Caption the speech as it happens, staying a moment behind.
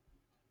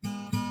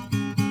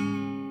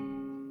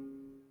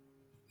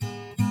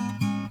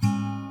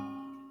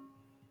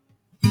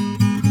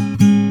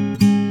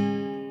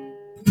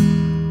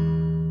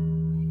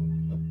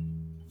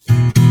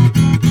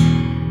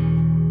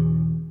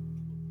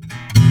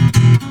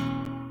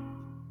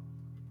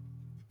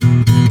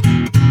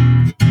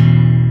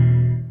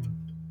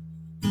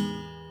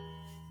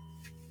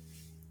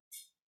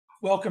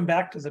Welcome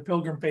back to the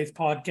Pilgrim Faith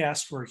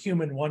Podcast, where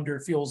human wonder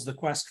fuels the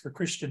quest for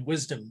Christian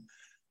wisdom.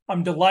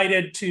 I'm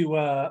delighted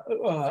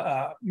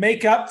to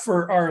make up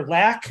for our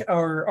lack,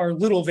 our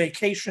little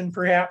vacation,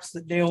 perhaps,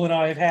 that Dale and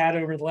I have had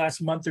over the last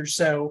month or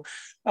so.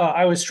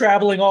 I was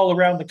traveling all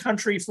around the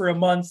country for a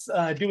month,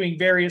 doing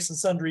various and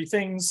sundry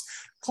things,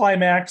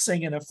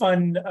 climaxing in a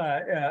fun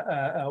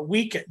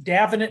week at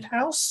Davenant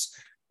House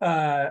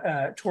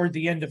toward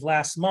the end of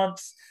last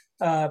month.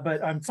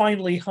 But I'm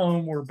finally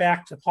home. We're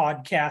back to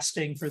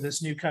podcasting for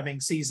this new coming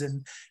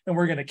season. And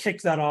we're going to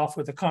kick that off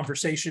with a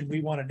conversation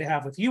we wanted to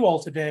have with you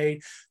all today,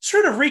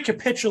 sort of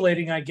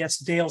recapitulating, I guess,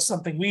 Dale,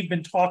 something we've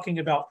been talking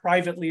about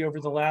privately over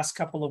the last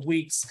couple of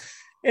weeks,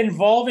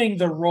 involving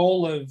the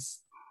role of,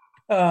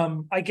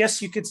 I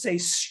guess you could say,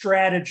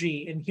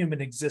 strategy in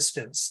human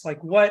existence.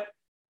 Like what,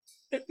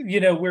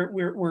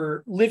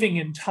 we're living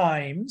in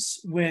times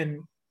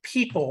when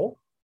people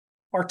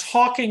are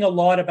talking a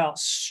lot about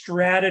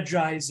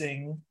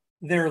strategizing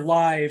their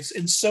lives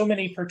in so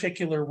many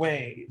particular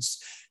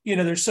ways.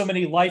 There's so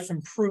many life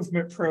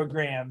improvement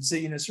programs,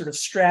 sort of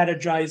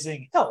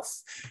strategizing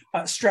health,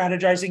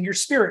 strategizing your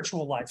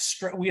spiritual life.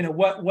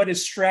 What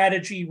is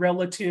strategy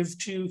relative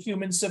to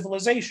human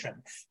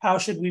civilization? How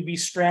should we be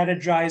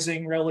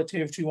strategizing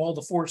relative to all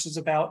the forces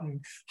about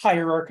and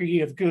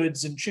hierarchy of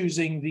goods and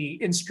choosing the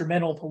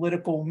instrumental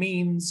political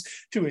means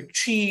to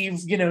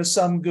achieve,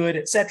 some good,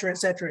 et cetera, et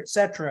cetera, et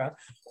cetera.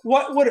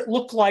 What would it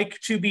look like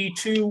to be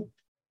too,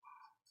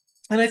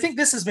 and I think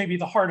this is maybe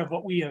the heart of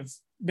what we have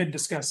been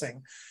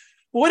discussing.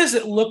 What does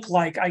it look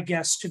like, I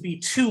guess, to be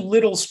too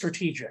little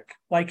strategic,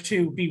 like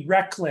to be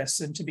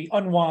reckless and to be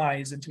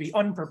unwise and to be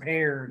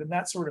unprepared and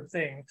that sort of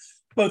thing,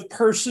 both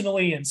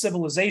personally and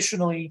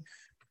civilizationally?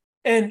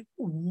 And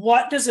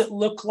what does it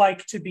look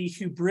like to be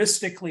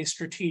hubristically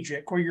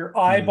strategic, where your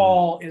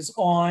eyeball is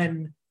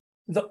on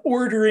the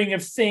ordering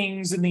of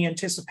things and the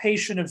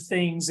anticipation of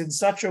things in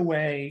such a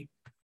way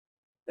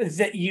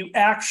that you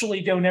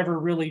actually don't ever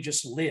really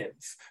just live?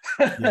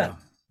 Yeah.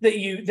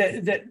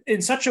 that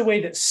in such a way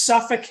that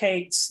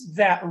suffocates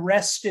that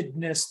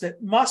restedness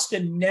that must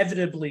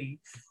inevitably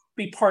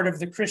be part of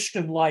the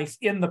Christian life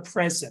in the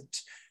present.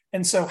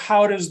 And so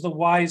how does the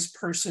wise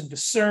person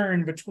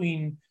discern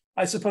between,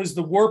 I suppose,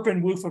 the warp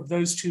and woof of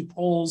those two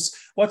poles?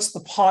 What's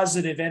the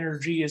positive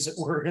energy, as it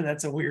were? And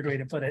that's a weird way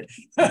to put it.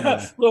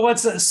 Yeah. Well,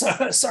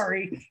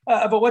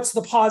 but what's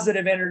the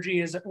positive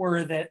energy, as it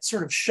were, that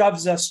sort of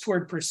shoves us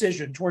toward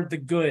precision, toward the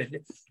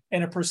good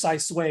in a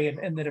precise way,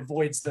 and that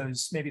avoids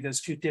those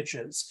two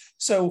ditches?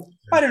 So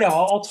I don't know,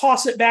 I'll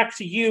toss it back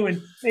to you,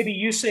 and maybe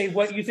you say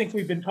what you think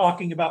we've been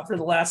talking about for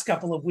the last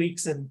couple of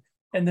weeks, and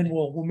then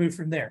we'll move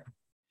from there.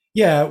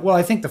 Yeah, well,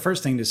 I think the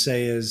first thing to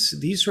say is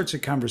these sorts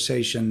of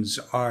conversations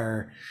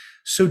are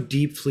so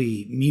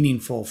deeply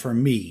meaningful for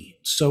me.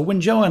 So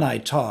when Joe and I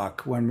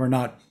talk, when we're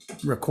not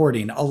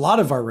recording, a lot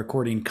of our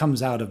recording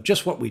comes out of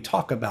just what we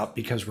talk about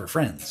because we're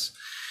friends.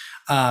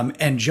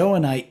 And Joe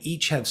and I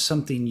each have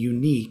something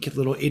unique,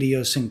 little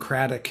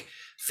idiosyncratic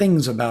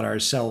things about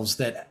ourselves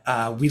that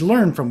we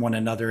learn from one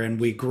another, and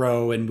we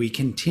grow and we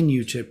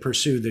continue to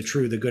pursue the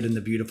true, the good, and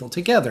the beautiful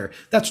together.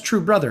 That's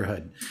true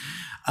brotherhood.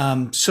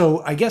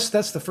 So I guess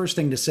that's the first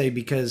thing to say,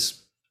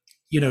 because,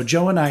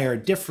 Joe and I are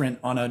different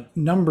on a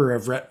number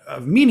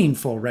of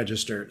meaningful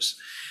registers.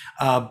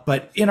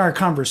 But in our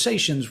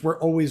conversations, we're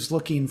always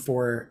looking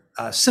for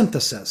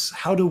synthesis.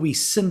 How do we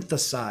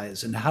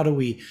synthesize, and how do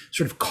we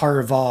sort of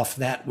carve off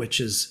that which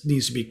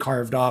needs to be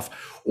carved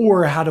off?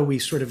 Or how do we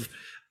sort of,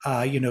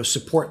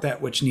 support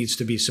that which needs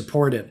to be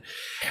supported?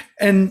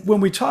 And when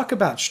we talk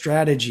about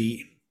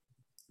strategy,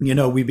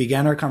 we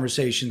began our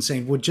conversation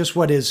saying, well, just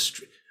what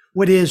is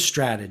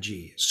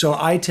strategy? So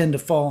I tend to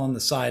fall on the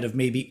side of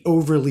maybe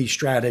overly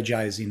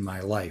strategizing my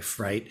life,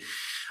 right?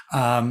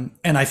 And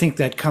I think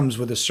that comes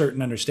with a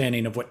certain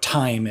understanding of what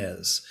time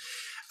is.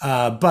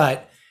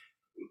 But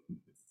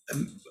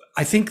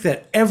I think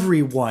that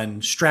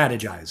everyone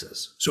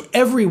strategizes. So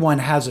everyone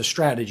has a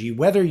strategy.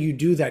 Whether you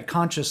do that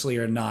consciously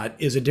or not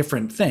is a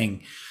different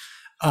thing.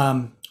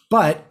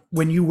 But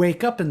when you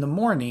wake up in the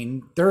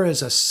morning, there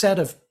is a set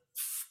of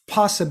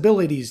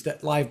possibilities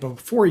that lie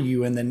before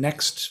you in the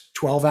next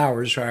 12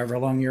 hours, however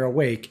long you're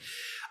awake,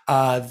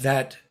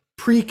 that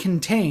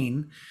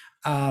pre-contain,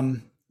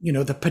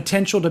 the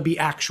potential to be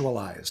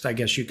actualized, I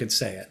guess you could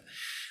say it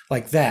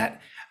like that.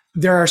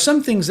 There are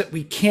some things that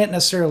we can't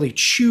necessarily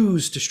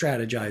choose to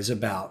strategize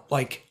about.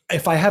 Like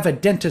if I have a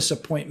dentist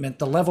appointment,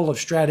 the level of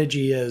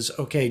strategy is,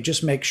 okay,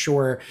 just make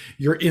sure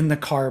you're in the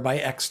car by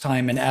X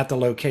time and at the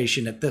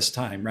location at this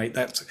time, right?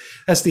 That's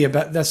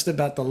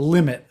about the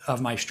limit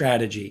of my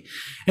strategy.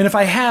 And if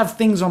I have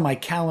things on my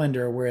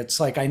calendar where it's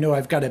like, I know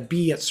I've got to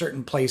be at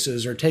certain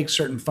places or take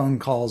certain phone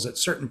calls at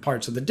certain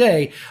parts of the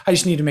day, I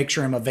just need to make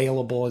sure I'm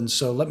available. And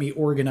so let me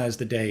organize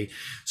the day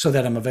so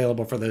that I'm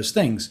available for those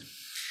things.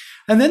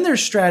 And then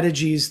there's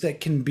strategies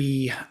that can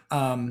be,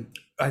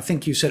 I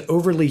think you said,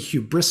 overly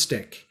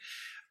hubristic,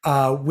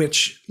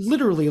 which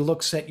literally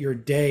looks at your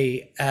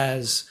day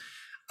as,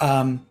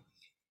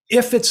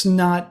 if it's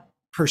not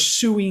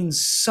pursuing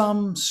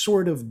some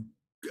sort of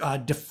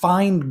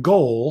defined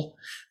goal,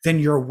 then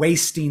you're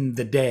wasting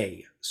the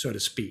day, so to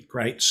speak,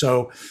 right?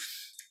 So,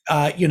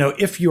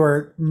 if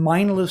you're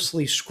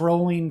mindlessly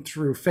scrolling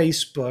through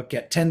Facebook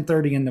at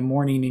 10:30 in the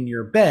morning in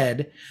your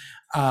bed,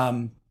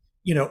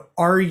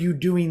 are you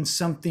doing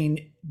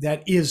something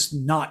that is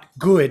not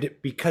good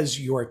because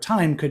your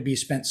time could be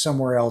spent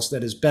somewhere else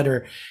that is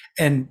better?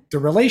 And the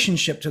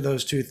relationship to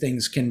those two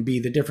things can be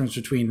the difference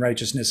between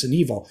righteousness and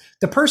evil.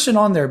 The person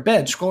on their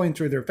bed scrolling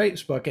through their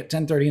Facebook at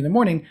 10:30 in the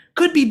morning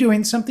could be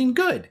doing something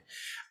good.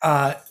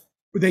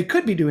 They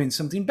could be doing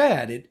something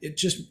bad. It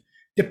just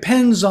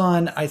depends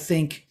on, I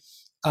think,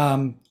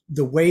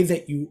 the way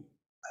that you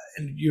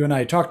and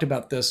I talked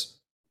about this,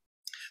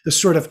 the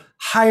sort of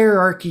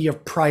hierarchy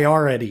of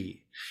priority.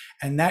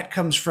 And that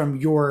comes from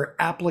your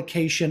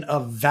application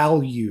of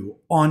value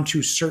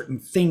onto certain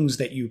things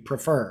that you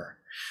prefer.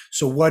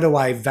 So what do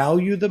I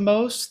value the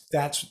most?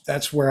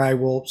 That's where I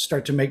will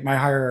start to make my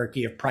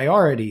hierarchy of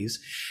priorities.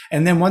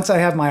 And then once I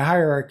have my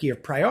hierarchy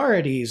of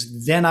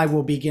priorities, then I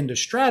will begin to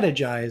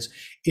strategize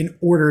in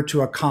order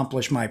to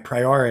accomplish my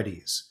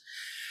priorities.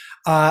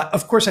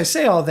 Of course, I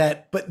say all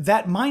that, but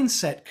that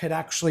mindset could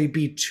actually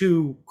be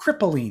too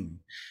crippling.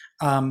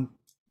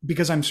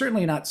 Because I'm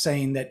certainly not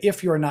saying that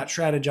if you're not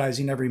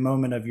strategizing every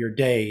moment of your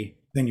day,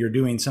 then you're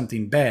doing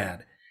something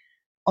bad.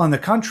 On the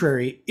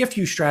contrary, if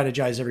you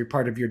strategize every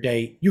part of your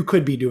day, you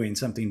could be doing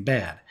something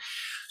bad.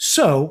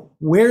 So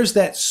where's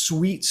that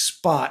sweet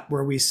spot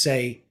where we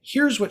say,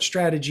 here's what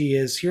strategy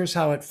is, here's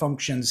how it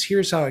functions,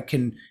 here's how it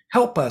can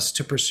help us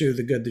to pursue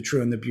the good, the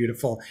true, and the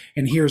beautiful,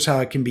 and here's how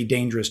it can be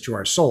dangerous to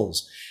our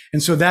souls.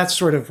 And so that's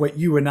sort of what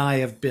you and I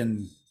have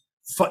been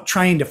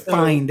trying to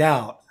find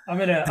out. I'm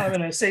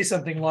gonna say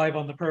something live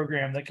on the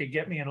program that could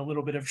get me in a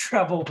little bit of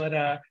trouble,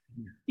 but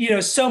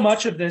so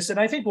much of this, and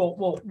I think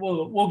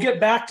we'll get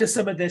back to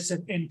some of this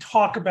and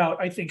talk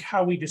about, I think,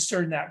 how we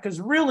discern that,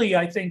 because really,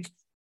 I think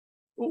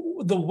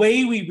the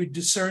way we would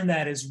discern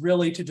that is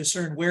really to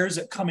discern, where is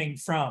it coming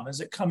from?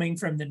 Is it coming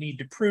from the need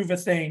to prove a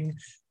thing?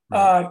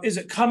 Right. Is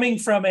it coming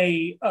from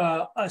a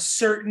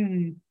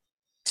certain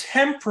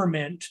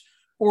temperament?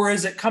 Or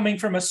is it coming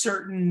from a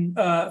certain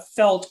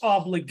felt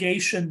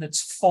obligation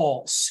that's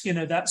false,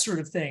 that sort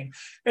of thing?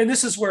 And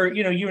this is where,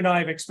 you and I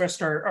have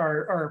expressed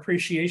our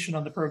appreciation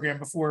on the program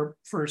before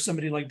for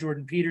somebody like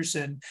Jordan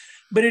Peterson.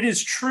 But it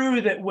is true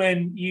that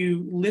when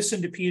you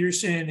listen to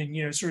Peterson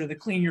and, sort of the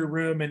clean your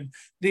room and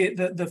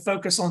the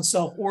focus on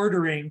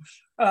self-ordering,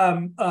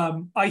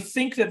 I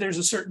think that there's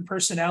a certain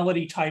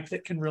personality type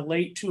that can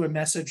relate to a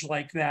message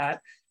like that.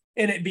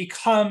 And it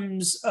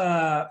becomes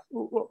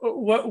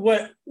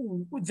what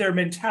their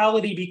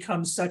mentality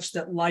becomes such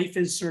that life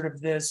is sort of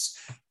this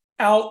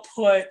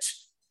output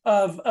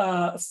of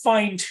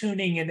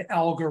fine-tuning an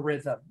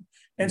algorithm.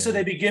 And so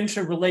they begin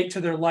to relate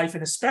to their life,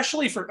 and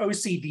especially for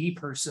OCD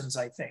persons,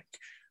 I think.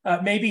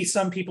 Maybe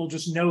some people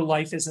just know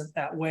life isn't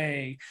that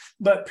way,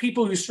 but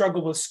people who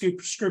struggle with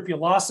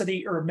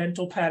scrupulosity or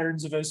mental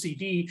patterns of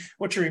OCD,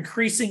 which are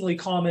increasingly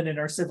common in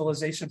our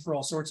civilization for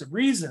all sorts of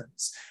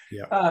reasons,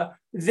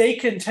 they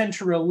can tend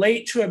to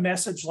relate to a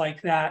message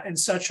like that in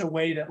such a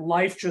way that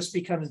life just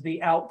becomes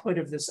the output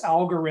of this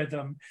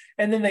algorithm.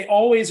 And then they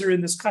always are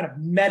in this kind of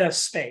meta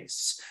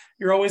space.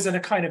 You're always in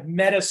a kind of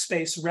meta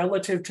space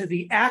relative to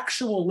the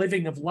actual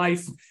living of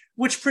life,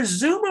 which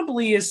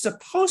presumably is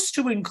supposed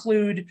to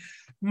include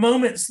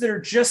moments that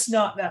are just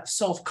not that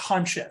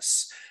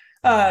self-conscious.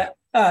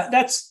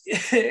 That's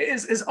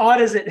as odd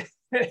as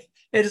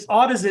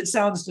it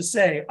sounds to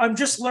say. I'm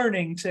just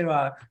learning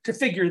to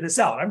figure this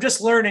out. I'm just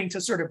learning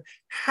to sort of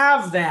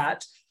have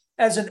that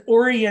as an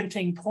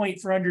orienting point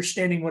for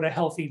understanding what a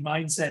healthy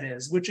mindset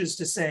is, which is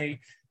to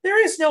say,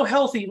 there is no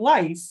healthy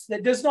life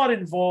that does not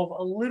involve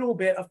a little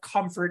bit of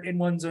comfort in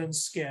one's own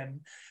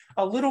skin,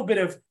 a little bit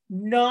of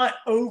not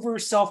over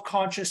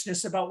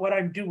self-consciousness about what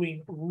I'm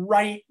doing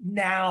right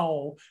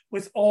now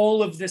with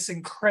all of this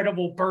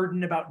incredible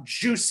burden about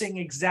juicing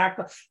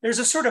exactly. There's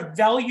a sort of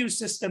value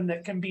system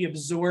that can be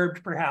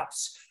absorbed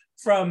perhaps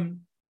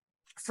from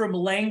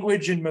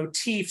language and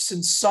motifs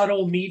and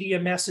subtle media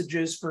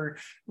messages for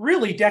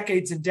really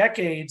decades and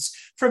decades,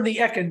 from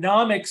the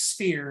economic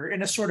sphere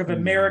in a sort of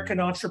American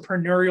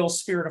entrepreneurial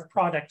spirit of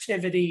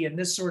productivity and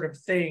this sort of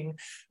thing,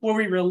 where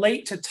we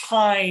relate to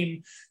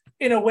time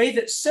in a way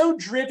that's so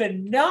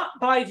driven not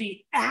by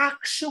the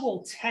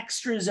actual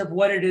textures of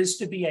what it is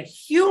to be a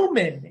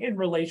human in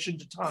relation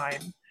to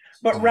time,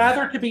 but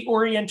rather to be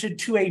oriented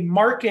to a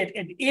market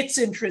and its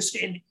interest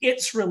in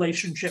its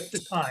relationship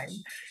to time.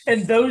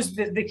 And those,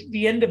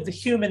 the end of the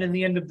human and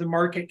the end of the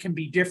market can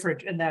be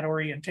different in that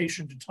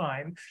orientation to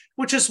time,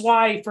 which is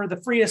why for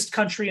the freest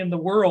country in the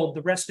world,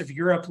 the rest of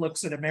Europe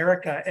looks at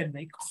America and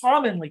they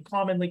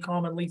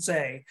commonly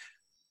say,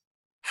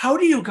 how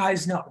do you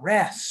guys not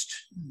rest?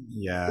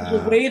 Yeah.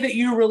 The way that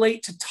you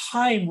relate to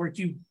time, where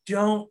you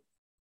don't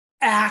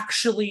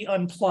actually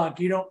unplug,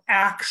 you don't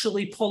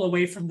actually pull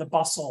away from the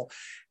bustle.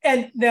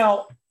 And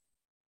now,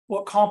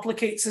 what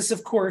complicates this,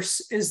 of course,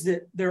 is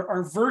that there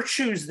are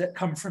virtues that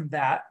come from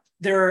that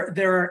there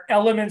are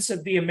elements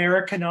of the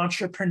American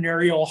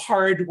entrepreneurial,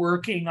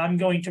 hardworking, I'm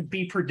going to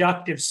be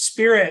productive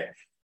spirit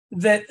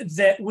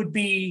that would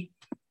be,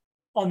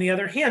 on the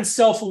other hand,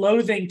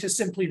 self-loathing to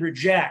simply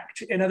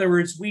reject. In other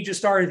words, we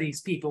just are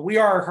these people. We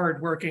are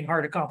hardworking,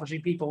 hard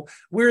accomplishing people.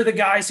 We're the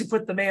guys who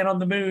put the man on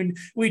the moon.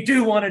 We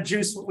do want to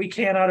juice what we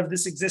can out of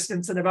this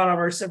existence and out of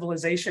our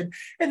civilization.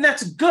 And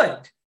that's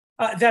good.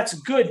 That's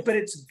good, but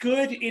it's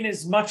good in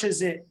as much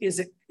as it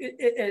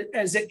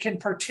can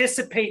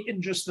participate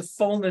in just the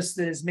fullness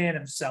that is man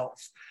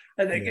himself.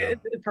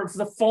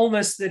 The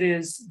fullness that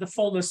is the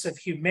fullness of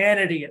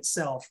humanity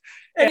itself.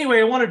 Anyway,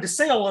 I wanted to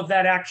say all of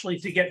that actually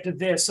to get to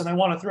this, and I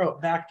want to throw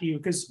it back to you,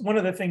 because one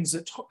of the things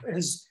that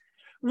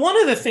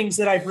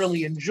I've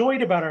really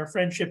enjoyed about our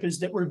friendship is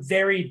that we're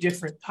very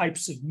different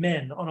types of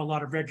men on a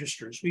lot of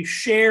registers. We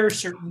share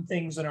certain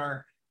things in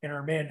our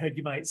manhood,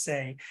 you might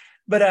say,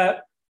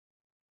 but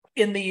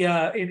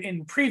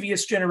in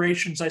previous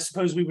generations, I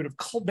suppose we would have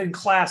been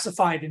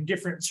classified in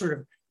different sort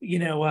of,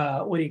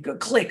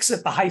 cliques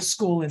at the high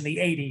school in the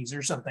 80s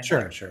or something.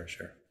 Sure.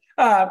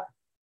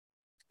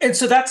 And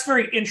so that's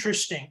very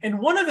interesting. And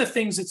one of the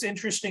things that's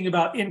interesting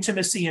about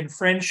intimacy and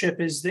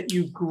friendship is that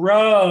you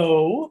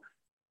grow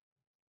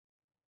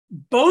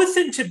both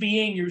into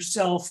being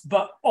yourself,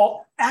 but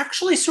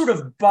actually sort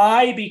of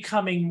by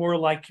becoming more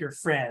like your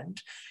friend.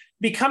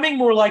 Becoming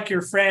more like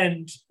your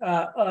friend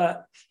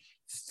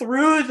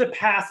through the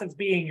path of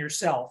being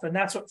yourself. And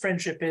that's what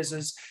friendship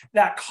is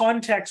that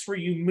context where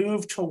you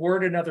move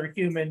toward another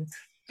human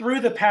through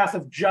the path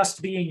of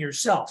just being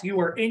yourself. You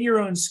are in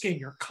your own skin.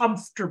 You're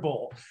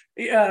comfortable.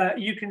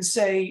 You can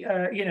say,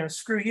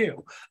 screw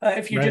you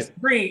if you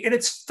disagree, and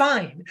it's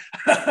fine.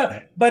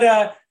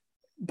 But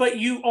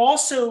you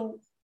also,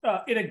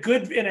 in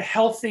a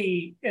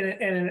healthy,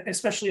 and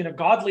especially in a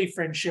godly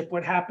friendship,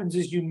 what happens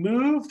is you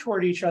move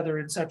toward each other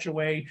in such a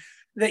way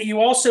that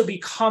you also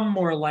become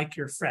more like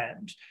your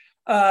friend.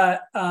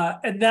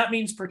 And that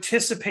means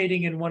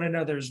participating in one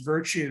another's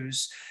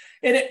virtues.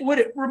 And what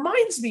it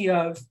reminds me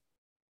of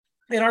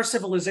in our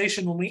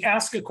civilization, when we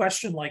ask a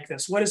question like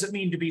this, what does it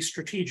mean to be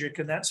strategic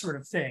and that sort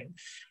of thing?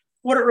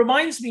 What it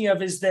reminds me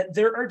of is that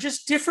there are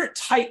just different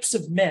types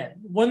of men.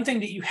 One thing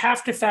that you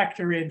have to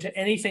factor into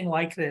anything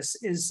like this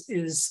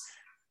is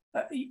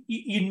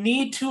you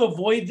need to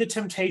avoid the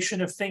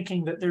temptation of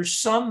thinking that there's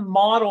some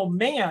model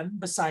man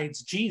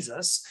besides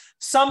Jesus,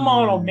 some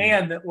model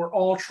man that we're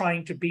all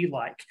trying to be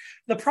like.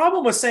 The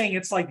problem with saying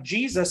it's like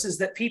Jesus is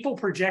that people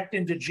project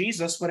into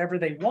Jesus whatever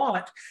they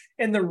want.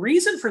 And the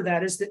reason for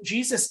that is that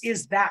Jesus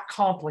is that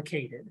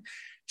complicated.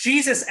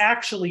 Jesus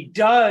actually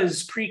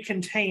does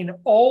pre-contain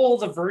all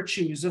the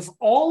virtues of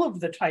all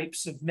of the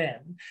types of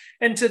men.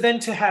 And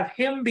to have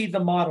him be the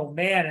model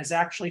man is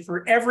actually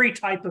for every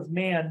type of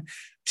man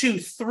to,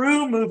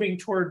 through moving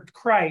toward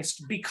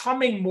Christ,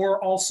 becoming more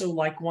also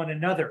like one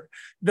another.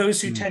 Those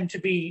who tend to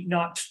be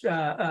not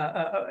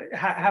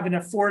have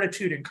enough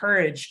fortitude and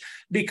courage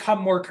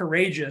become more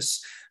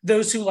courageous.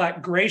 Those who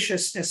lack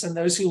graciousness and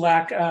those who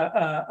lack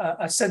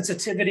a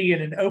sensitivity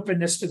and an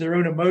openness to their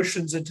own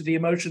emotions and to the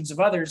emotions of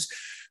others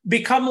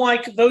become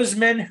like those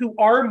men who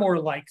are more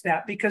like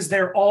that, because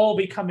they're all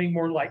becoming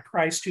more like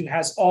Christ, who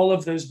has all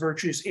of those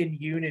virtues in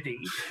unity.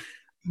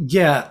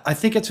 Yeah, I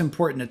think it's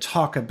important to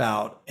talk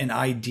about an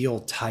ideal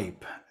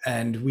type,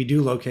 and we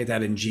do locate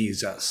that in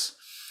Jesus.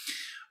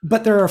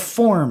 But there are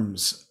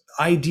forms,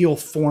 ideal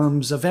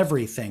forms of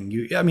everything.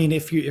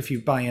 If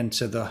you buy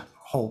into the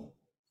whole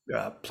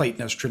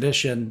Platonist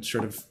tradition,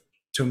 sort of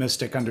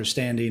Thomistic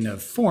understanding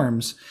of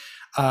forms,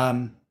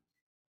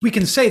 we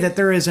can say that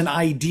there is an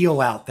ideal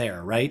out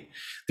there, right?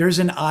 There's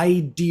an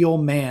ideal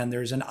man,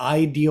 there's an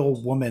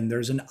ideal woman,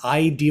 there's an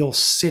ideal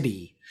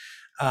city,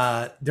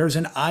 there's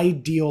an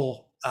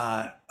ideal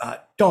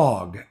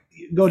dog.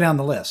 Go down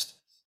the list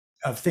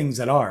of things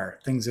that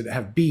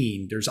have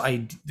been. There's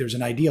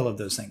an ideal of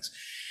those things.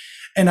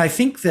 And I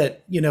think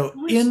that,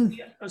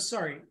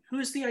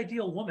 who's the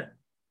ideal woman?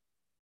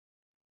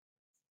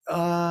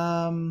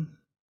 My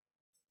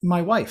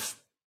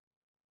wife.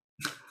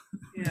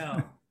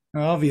 Yeah.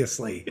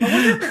 Obviously. I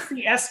wonder if it's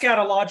the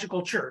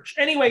eschatological church.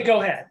 Anyway,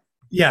 go ahead.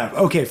 Yeah.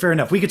 Okay. Fair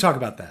enough. We could talk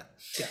about that.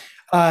 Yeah.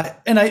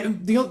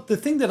 And the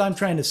thing that I'm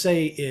trying to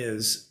say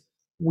is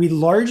we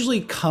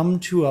largely come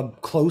to a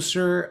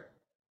closer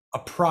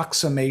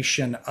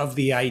approximation of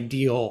the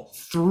ideal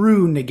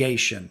through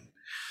negation.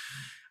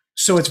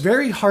 So it's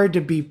very hard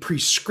to be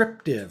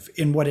prescriptive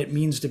in what it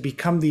means to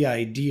become the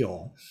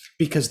ideal,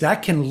 because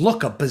that can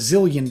look a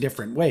bazillion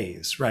different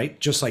ways, right?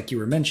 Just like you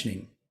were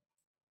mentioning.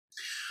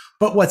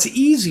 But what's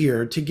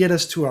easier to get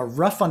us to a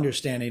rough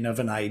understanding of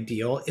an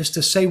ideal is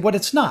to say what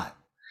it's not.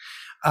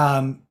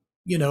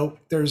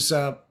 There's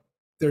a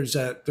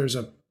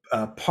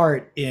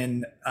part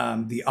in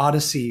the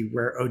Odyssey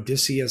where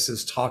Odysseus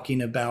is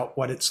talking about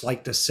what it's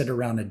like to sit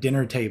around a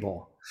dinner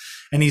table,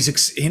 and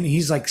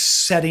he's like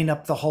setting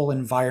up the whole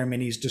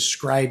environment. He's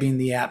describing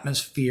the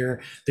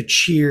atmosphere, the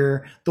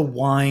cheer, the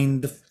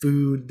wine, the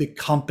food, the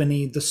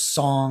company, the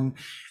song,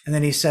 and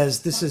then he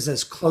says, "This is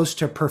as close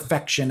to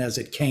perfection as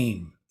it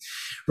came."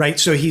 right?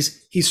 So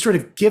he's sort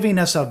of giving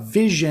us a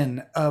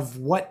vision of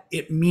what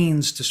it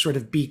means to sort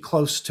of be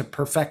close to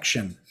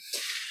perfection.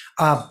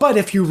 But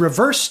if you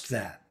reversed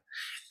that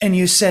and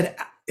you said,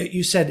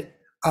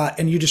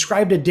 and you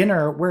described a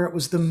dinner where it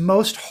was the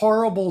most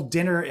horrible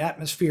dinner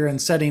atmosphere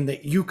and setting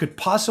that you could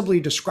possibly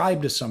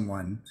describe to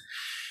someone,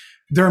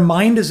 their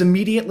mind is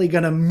immediately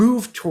going to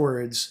move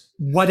towards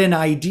what an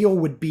ideal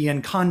would be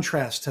in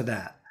contrast to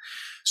that.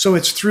 So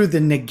it's through the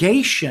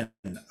negation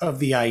of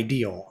the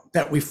ideal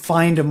that we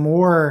find a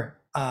more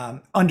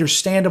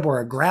understandable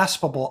or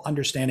graspable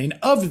understanding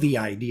of the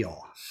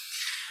ideal.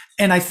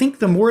 And I think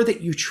the more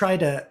that you try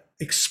to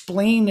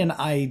explain an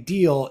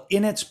ideal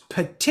in its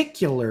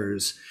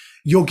particulars,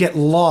 you'll get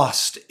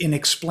lost in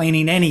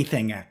explaining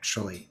anything,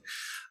 actually.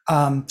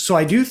 So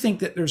I do think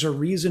that there's a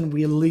reason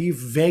we leave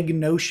vague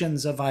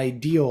notions of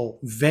ideal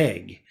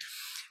vague.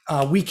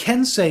 We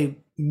can say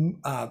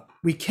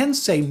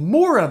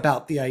more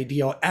about the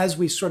ideal as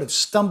we sort of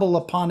stumble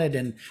upon it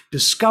and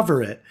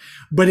discover it,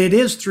 but it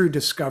is through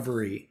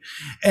discovery.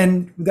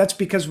 And that's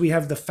because we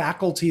have the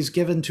faculties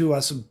given to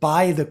us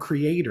by the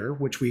Creator,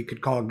 which we could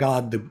call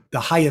God the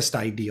highest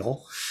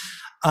ideal,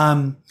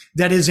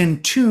 that is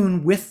in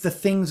tune with the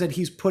things that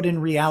he's put in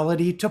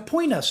reality to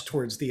point us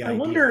towards the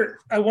ideal.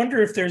 I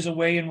wonder if there's a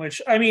way in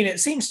which, I mean, it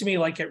seems to me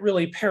like it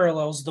really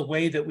parallels the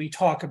way that we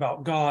talk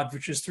about God,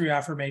 which is through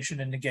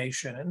affirmation and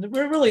negation. And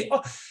we're really,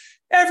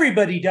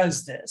 everybody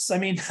does this. I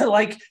mean,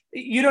 like,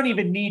 you don't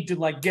even need to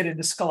like get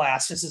into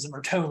scholasticism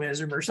or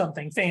Thomism or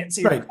something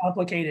fancy or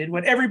complicated.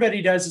 What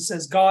everybody does is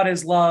says God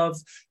is love,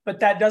 but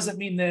that doesn't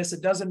mean this.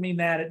 It doesn't mean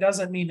that. It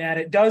doesn't mean that.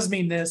 It does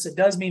mean this. It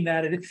does mean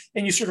that.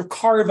 And you sort of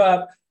carve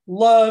up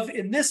love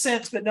in this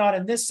sense, but not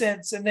in this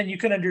sense. And then you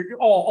can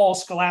all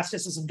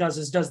scholasticism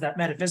does that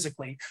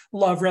metaphysically,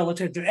 love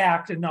relative to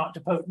act and not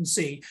to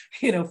potency,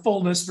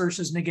 fullness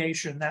versus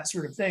negation, that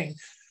sort of thing.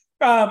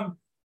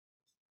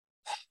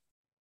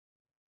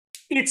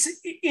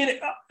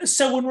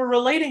 So when we're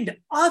relating to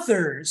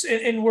others,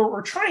 and what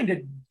we're trying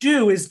to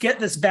do is get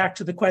this back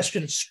to the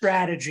question of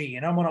strategy,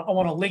 and I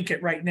want to link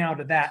it right now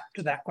to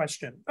that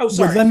question. Oh,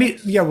 sorry.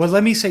 Well,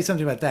 let me say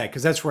something about that,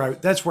 because that's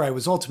where I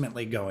was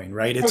ultimately going.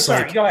 Right? It's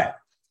go ahead.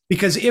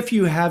 Because if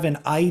you have an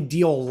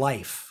ideal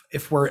life,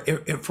 if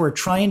we're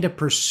trying to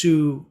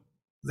pursue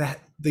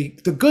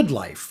the good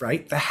life,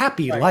 right, the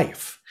happy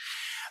life,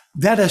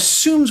 that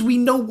assumes we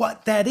know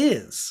what that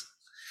is.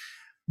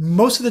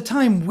 Most of the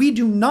time, we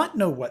do not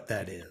know what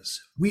that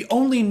is. We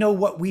only know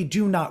what we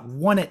do not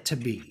want it to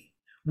be.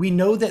 We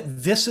know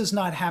that this is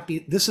not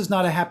happy. This is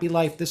not a happy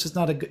life. This is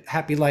not a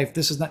happy life.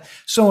 This is not,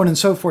 so on and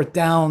so forth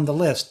down the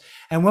list.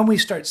 And when we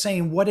start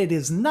saying what it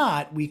is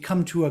not, we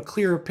come to a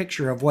clearer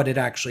picture of what it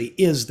actually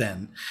is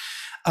then.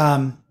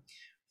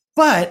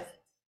 But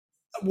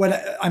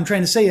what I'm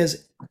trying to say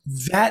is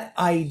that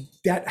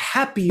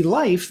happy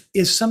life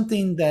is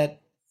something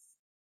that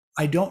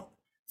I don't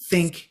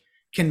think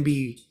can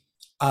be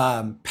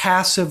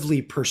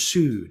passively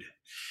pursued.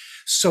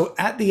 So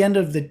at the end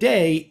of the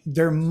day,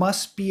 there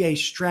must be a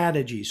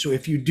strategy. So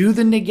if you do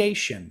the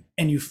negation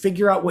and you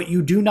figure out what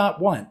you do not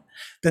want,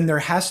 then there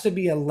has to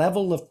be a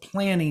level of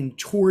planning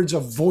towards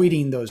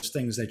avoiding those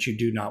things that you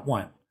do not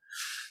want.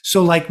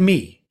 So like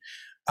me,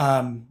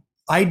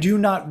 I do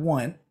not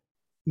want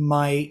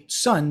my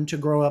son to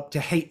grow up to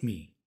hate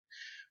me,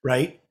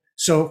 right?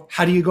 So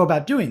how do you go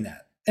about doing that?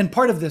 And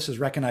part of this is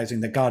recognizing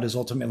that God is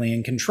ultimately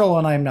in control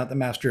and I am not the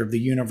master of the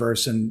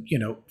universe, and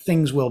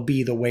things will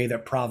be the way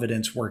that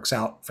providence works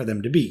out for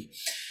them to be.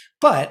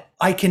 But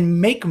I can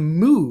make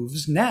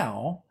moves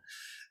now,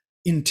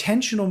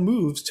 intentional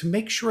moves, to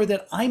make sure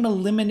that I'm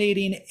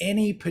eliminating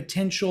any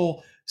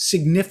potential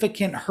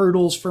significant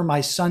hurdles for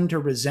my son to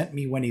resent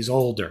me when he's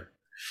older.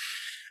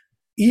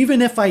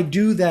 Even if I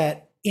do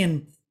that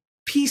in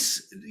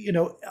peace,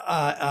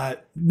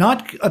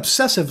 not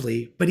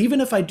obsessively, but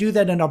even if I do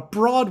that in a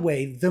broad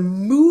way, the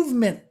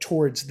movement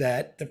towards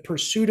that, the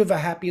pursuit of a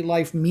happy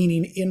life,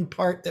 meaning in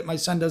part that my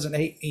son doesn't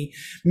hate me,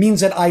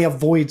 means that I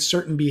avoid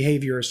certain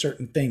behavior or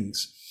certain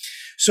things.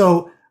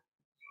 So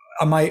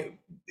the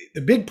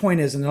big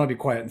point is, and then I'll be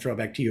quiet and throw it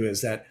back to you,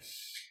 is that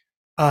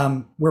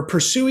we're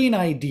pursuing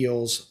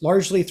ideals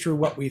largely through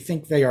what we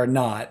think they are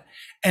not.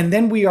 And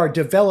then we are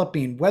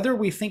developing, whether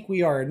we think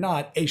we are or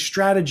not, a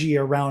strategy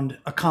around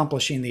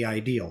accomplishing the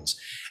ideals.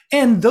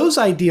 And those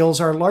ideals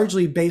are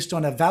largely based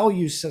on a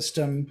value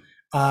system,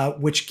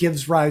 which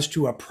gives rise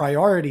to a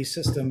priority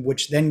system,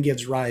 which then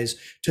gives rise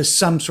to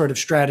some sort of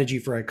strategy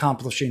for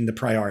accomplishing the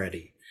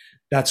priority.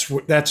 That's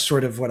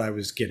sort of what I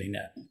was getting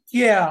at.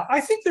 Yeah,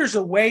 I think there's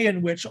a way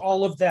in which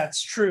all of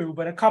that's true,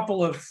 but a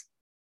couple of,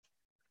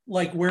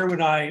 like, where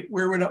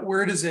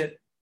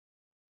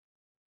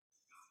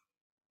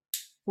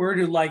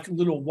do like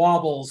little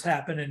wobbles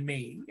happen in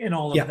me in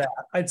all of that?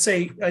 I'd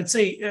say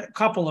a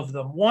couple of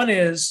them. One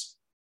is,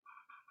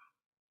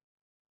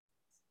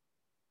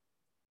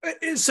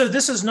 so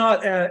this is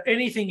not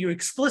anything you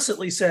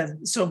explicitly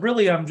said. So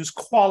really, I'm just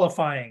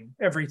qualifying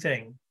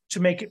everything. to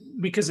make it,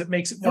 because it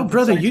makes it more Oh,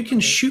 brother, you can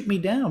precise. shoot me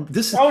down.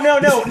 This is Oh,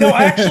 no,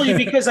 actually,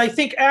 because I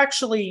think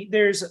actually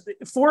there's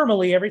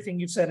formally everything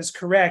you've said is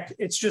correct.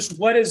 It's just,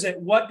 what is it?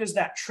 What does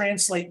that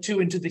translate to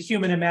into the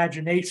human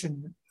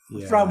imagination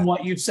from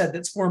what you've said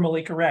that's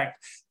formally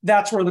correct?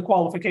 That's where the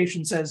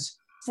qualification says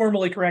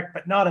formally correct,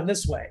 but not in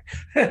this way.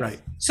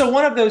 right. So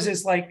one of those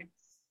is like,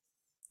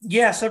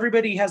 yes,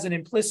 everybody has an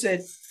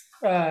implicit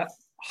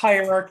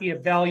hierarchy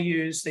of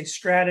values. They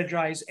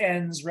strategize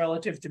ends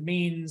relative to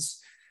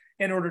means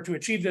in order to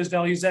achieve those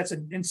values. That's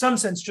in some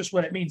sense just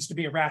what it means to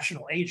be a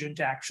rational agent,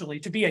 actually.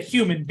 To be a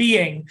human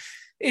being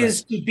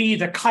is to be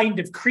the kind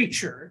of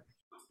creature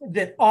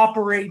that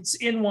operates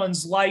in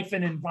one's life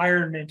and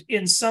environment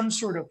in some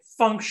sort of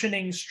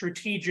functioning,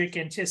 strategic,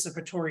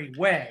 anticipatory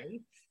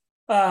way.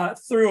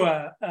 Through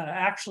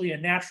actually a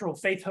natural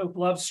faith, hope,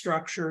 love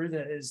structure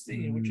that is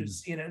which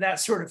is that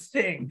sort of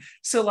thing.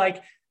 So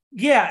like,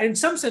 yeah, in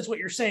some sense, what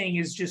you're saying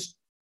is just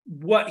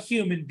what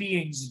human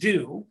beings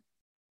do.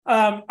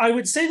 I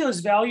would say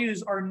those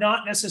values are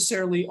not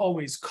necessarily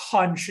always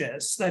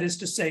conscious. That is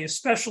to say,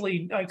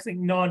 especially I think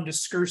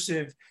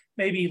non-discursive,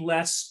 maybe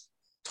less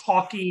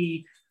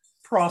talky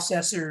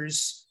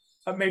processors.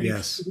 Maybe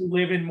yes. people who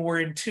live in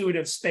more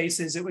intuitive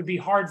spaces, it would be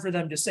hard for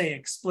them to say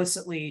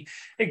explicitly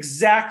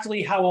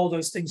exactly how all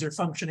those things are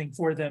functioning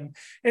for them.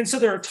 And so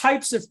there are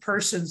types of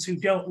persons who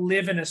don't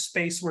live in a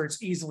space where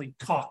it's easily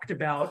talked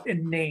about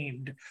and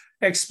named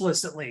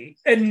explicitly.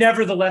 And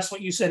nevertheless,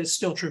 what you said is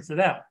still true for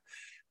them.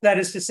 That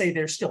is to say,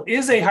 there still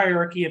is a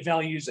hierarchy of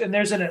values, and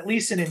there's at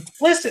least an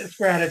implicit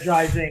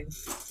strategizing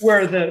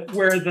where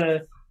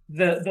the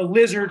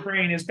lizard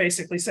brain is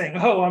basically saying,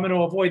 oh, I'm going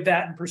to avoid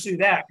that and pursue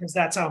that because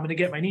that's how I'm going to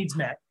get my needs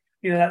met,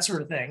 that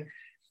sort of thing.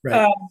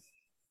 Right.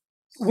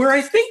 Where I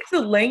think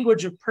the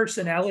language of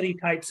personality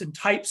types and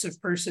types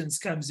of persons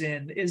comes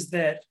in is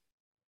that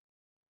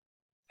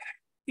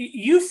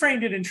you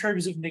framed it in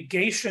terms of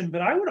negation,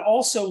 but I would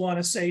also want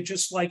to say,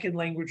 just like in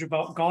language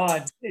about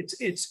God,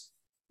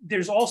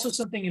 there's also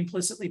something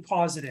implicitly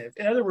positive.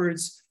 In other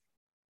words,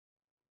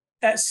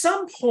 at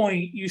some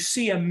point, you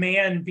see a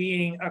man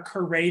being a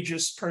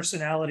courageous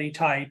personality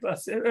type,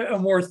 a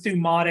more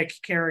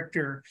thumotic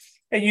character,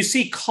 and you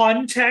see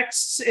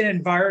contexts and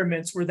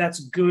environments where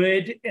that's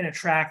good and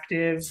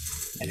attractive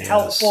and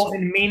helpful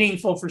and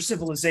meaningful for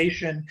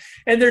civilization.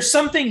 And there's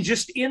something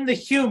just in the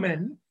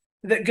human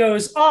that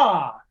goes,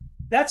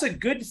 that's a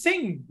good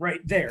thing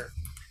right there.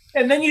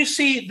 And then you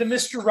see the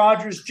Mr.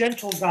 Rogers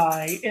gentle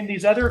guy in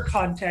these other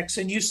contexts,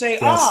 and you say,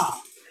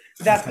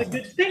 that's a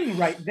good thing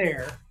right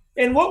there.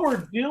 And what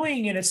we're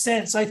doing, in a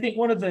sense, I think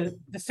one of the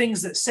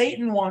things that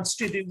Satan wants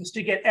to do is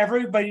to get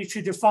everybody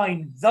to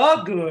define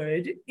the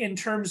good in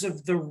terms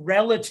of the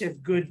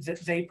relative good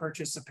that they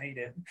participate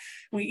in.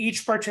 We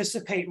each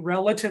participate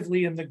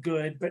relatively in the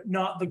good, but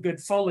not the good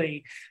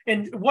fully.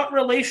 And what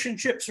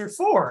relationships are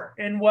for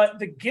and what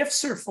the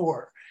gifts are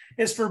for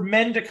is for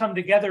men to come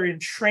together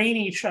and train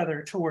each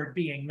other toward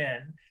being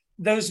men.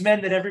 Those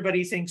men that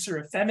everybody thinks are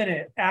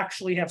effeminate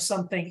actually have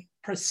something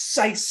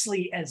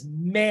precisely as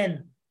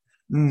men.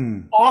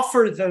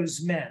 Offer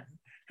those men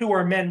who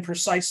are men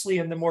precisely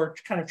in the more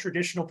kind of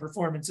traditional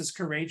performances,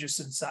 courageous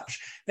and such.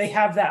 They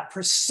have that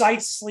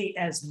precisely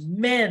as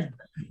men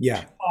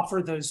to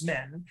offer those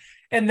men.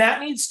 And that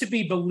needs to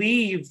be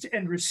believed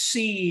and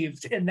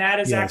received. And that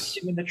is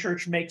actually when the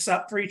church makes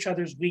up for each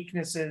other's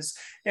weaknesses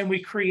and we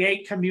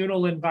create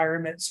communal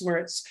environments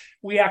where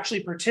we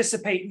actually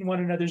participate in one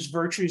another's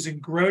virtues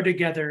and grow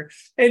together.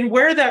 And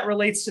where that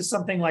relates to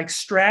something like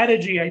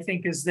strategy, I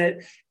think, is that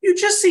you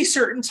just see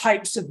certain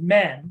types of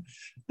men.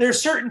 There are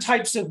certain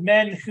types of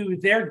men who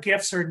their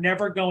gifts are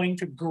never going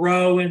to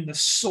grow in the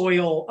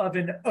soil of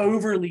an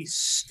overly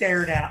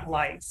stared at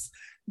life.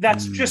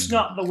 That's just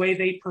not the way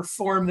they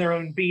perform their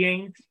own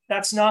being.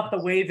 That's not the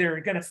way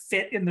they're going to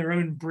fit in their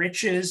own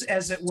britches,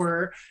 as it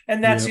were.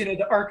 And that's,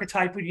 the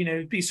archetype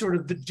would, be sort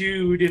of the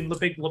dude in The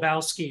Big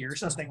Lebowski or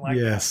something like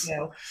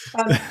that.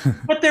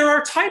 But there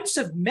are types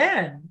of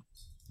men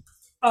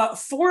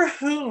for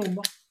whom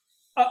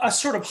a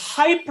sort of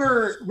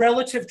hyper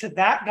relative to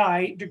that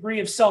guy degree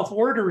of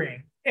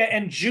self-ordering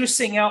and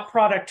juicing out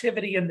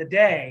productivity in the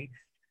day,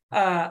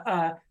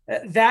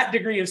 that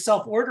degree of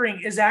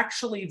self-ordering is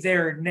actually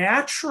their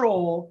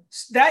natural,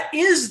 that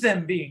is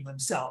them being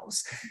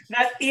themselves.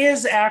 That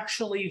is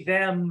actually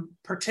them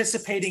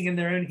participating in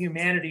their own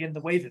humanity in the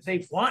way that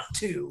they want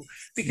to,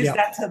 because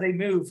that's how they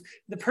move.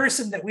 The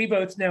person that we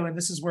both know, and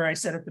this is where I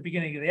said at the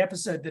beginning of the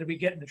episode that we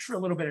get into a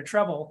little bit of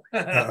trouble.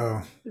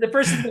 The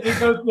person that we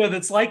both know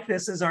that's like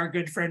this is our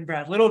good friend,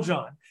 Brad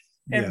Littlejohn.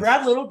 And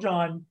Brad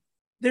Littlejohn,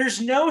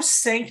 there's no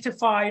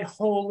sanctified,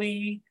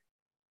 holy,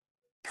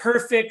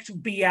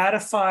 perfect,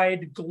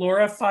 beatified,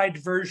 glorified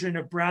version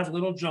of Brad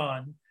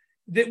Littlejohn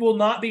that will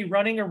not be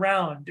running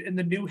around in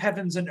the new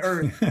heavens and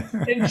earth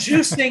and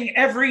juicing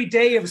every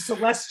day of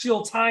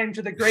celestial time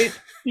to the grave,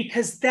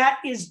 because that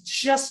is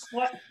just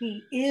what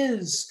he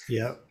is.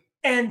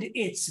 And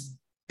it's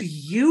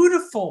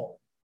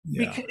beautiful.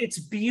 Yeah. because it's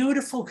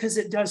beautiful, because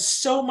it does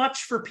so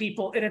much for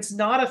people, and it's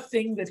not a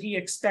thing that he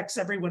expects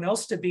everyone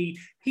else to be.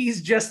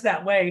 He's just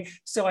that way.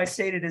 So I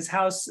stayed at his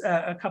house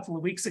a couple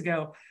of weeks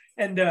ago,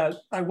 and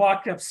I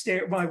walked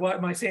upstairs.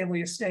 My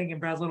family is staying in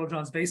Brad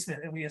Littlejohn's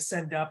basement, and we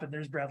ascend up, and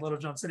there's Brad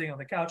Littlejohn sitting on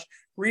the couch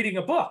reading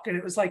a book, and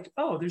it was like,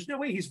 oh, there's no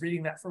way he's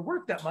reading that for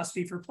work. That must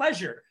be for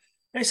pleasure.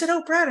 And I said,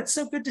 oh, Brad, it's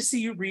so good to see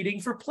you reading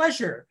for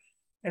pleasure.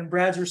 And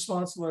Brad's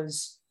response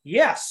was,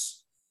 yes,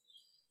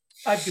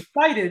 I've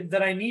decided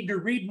that I need to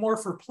read more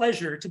for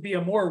pleasure to be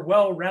a more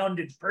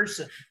well-rounded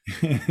person.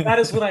 That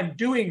is what I'm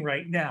doing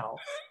right now.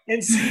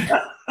 And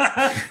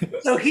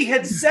so he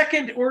had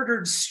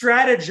second-ordered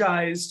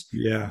strategized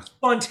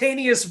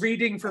spontaneous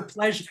reading for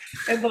pleasure.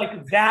 And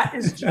like, that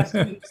is just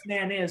who this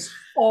man is,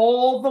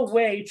 all the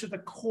way to the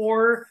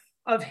core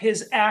of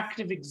his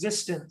active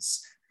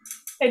existence.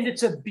 And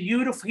he's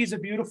a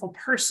beautiful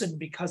person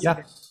because of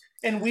it.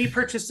 And we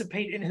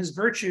participate in his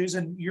virtues,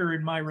 and you're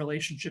in my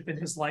relationship in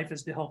his life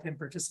is to help him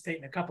participate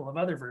in a couple of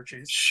other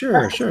virtues.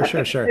 Sure.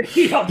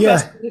 He helps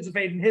us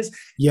participate in his.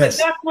 Yes.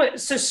 But that's what,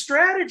 so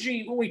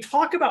strategy, when we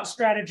talk about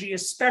strategy,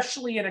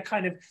 especially in a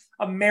kind of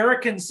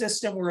American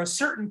system where a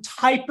certain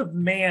type of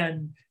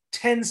man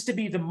tends to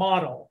be the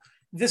model,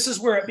 this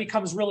is where it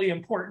becomes really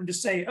important to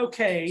say,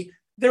 okay,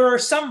 there are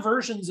some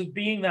versions of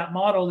being that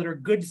model that are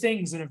good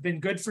things and have been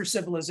good for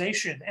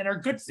civilization and are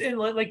good,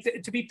 like,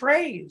 to be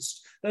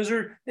praised. Those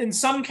are, in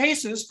some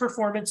cases,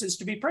 performances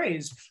to be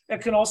praised.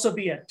 It can also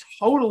be a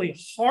totally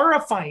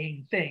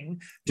horrifying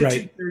thing to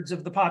 2/3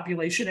 of the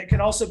population. It can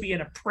also be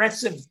an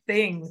oppressive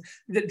thing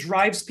that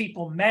drives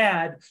people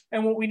mad.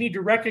 And what we need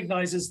to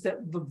recognize is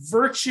that the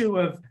virtue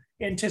of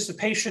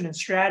anticipation and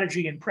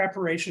strategy and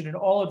preparation and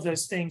all of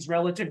those things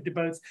relative to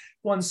both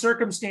one's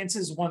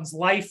circumstances, one's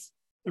life,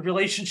 the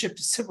relationship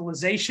to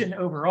civilization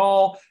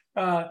overall.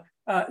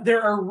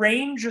 There are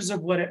ranges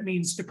of what it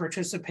means to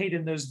participate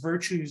in those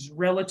virtues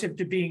relative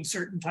to being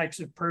certain types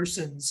of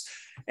persons,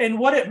 and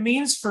what it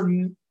means for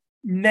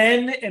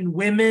men and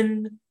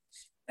women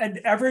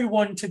and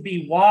everyone to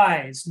be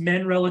wise,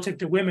 men relative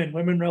to women,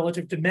 women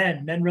relative to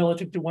men, men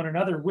relative to one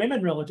another,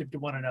 women relative to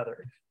one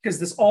another,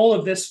 because all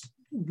of this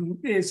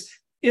is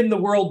in the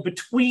world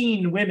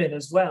between women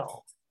as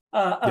well.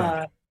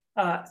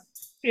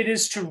 It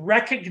is to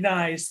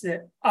recognize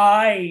that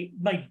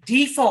my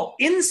default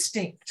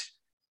instinct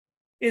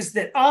is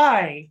that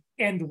I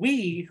and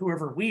we,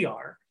 whoever we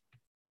are,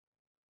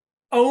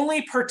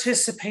 only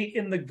participate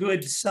in the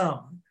good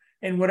some.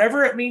 And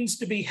whatever it means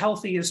to be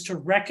healthy is to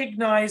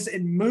recognize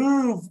and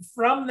move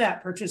from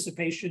that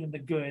participation in the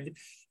good,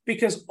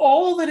 because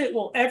all that it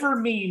will ever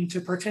mean to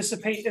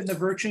participate in the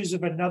virtues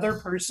of another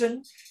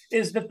person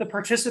is that the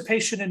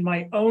participation in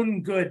my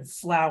own good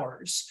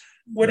flowers.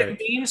 What it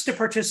means to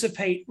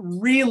participate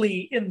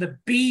really in the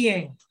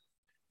being,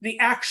 the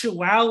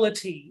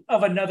actuality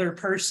of another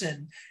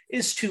person,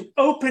 is to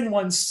open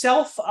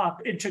oneself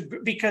up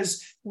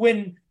because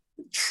when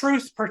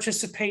truth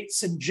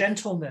participates in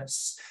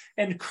gentleness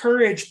and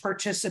courage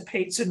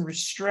participates in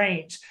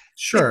restraint,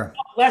 it's not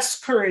less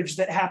courage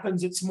that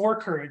happens, it's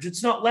more courage.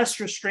 It's not less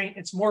restraint,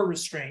 it's more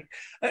restraint.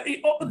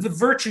 The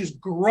virtues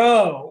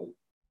grow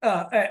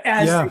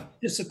as they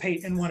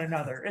participate in one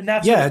another. And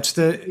that's it's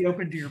be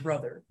open to your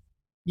brother.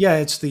 Yeah,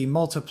 it's the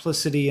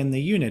multiplicity and the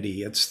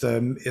unity. It's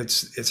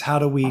how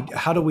do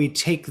we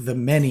take the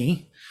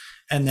many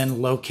and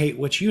then locate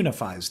which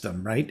unifies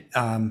them, right?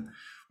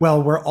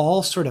 Well, we're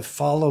all sort of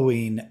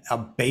following a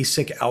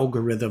basic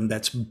algorithm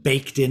that's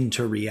baked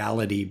into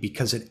reality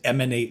because it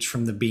emanates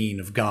from the being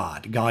of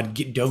God. God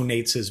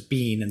donates his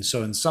being. And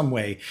so in some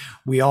way,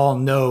 we all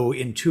know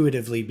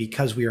intuitively,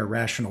 because we are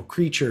rational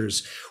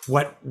creatures,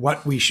 where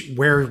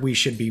we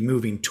should be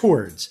moving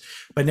towards.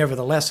 But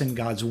nevertheless, in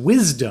God's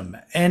wisdom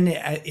and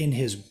in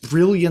his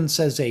brilliance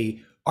as a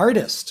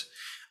artist,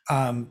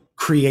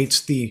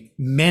 creates the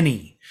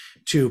many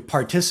to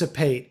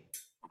participate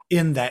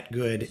in that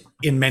good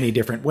in many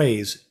different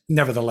ways.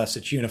 Nevertheless,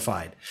 it's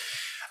unified.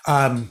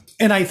 And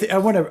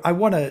I want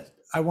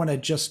to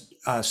just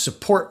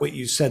support what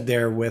you said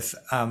there with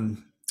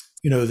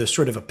the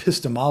sort of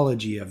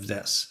epistemology of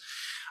this.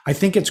 I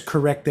think it's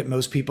correct that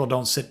most people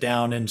don't sit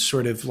down and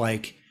sort of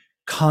like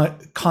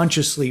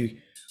consciously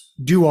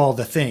do all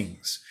the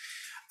things.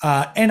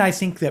 And I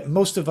think that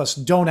most of us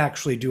don't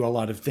actually do a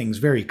lot of things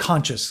very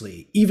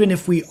consciously, even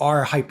if we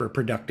are hyper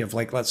productive,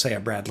 like let's say a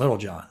Brad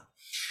Littlejohn.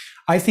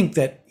 I think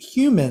that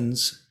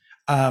humans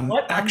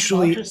what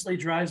actually unconsciously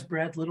drives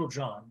Brad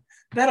Littlejohn.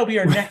 That'll be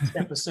our next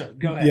episode.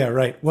 Go ahead. Yeah,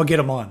 right. We'll get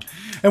him on,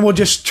 and we'll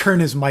just turn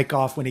his mic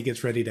off when he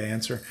gets ready to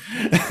answer,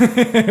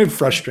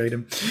 frustrate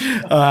him.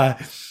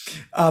 But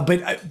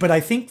I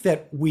think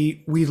that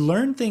we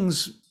learn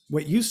things.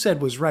 What you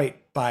said was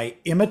right, by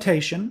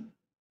imitation.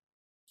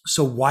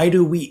 So why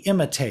do we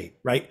imitate,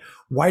 right?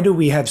 Why do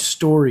we have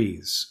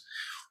stories?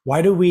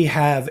 Why do we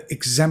have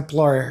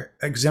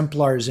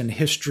exemplars in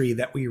history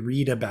that we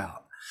read about?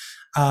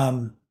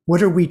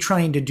 What are we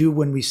trying to do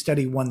when we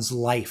study one's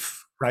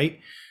life, right?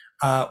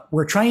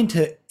 We're trying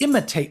to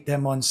imitate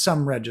them on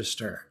some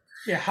register.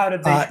 Yeah. How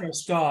did they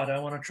trust God? I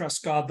want to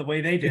trust God the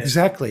way they did.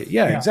 Exactly.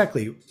 Yeah, Yeah.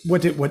 exactly.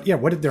 What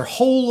did their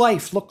whole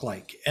life look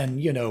like?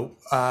 And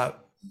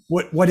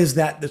what is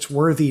that's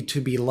worthy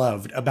to be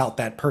loved about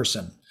that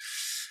person?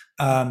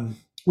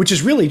 Which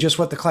is really just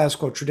what the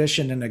classical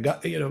tradition,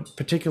 and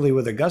particularly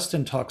with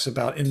Augustine, talks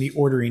about in the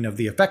ordering of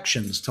the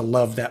affections, to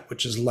love that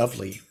which is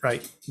lovely.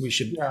 Right? We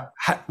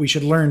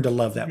should learn to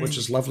love that which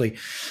is lovely.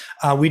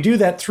 We do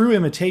that through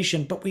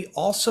imitation, but we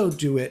also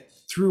do it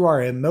through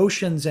our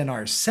emotions and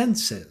our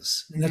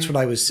senses. And that's what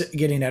I was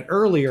getting at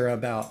earlier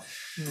about.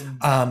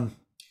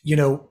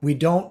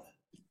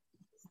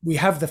 We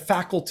have the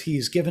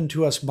faculties given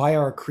to us by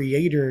our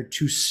Creator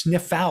to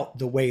sniff out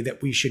the way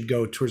that we should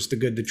go towards the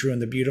good, the true,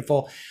 and the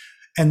beautiful.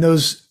 And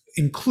those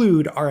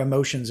include our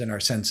emotions and our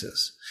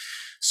senses.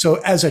 So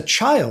as a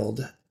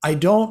child, I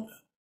don't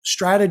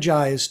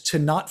strategize to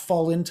not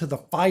fall into the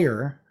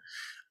fire.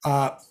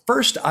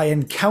 First, I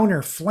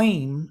encounter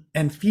flame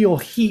and feel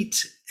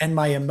heat, and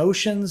my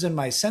emotions and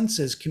my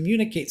senses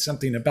communicate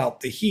something about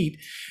the heat.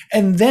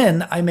 And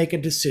then I make a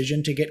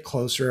decision to get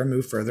closer or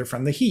move further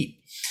from the heat.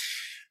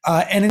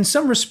 And in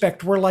some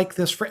respect, we're like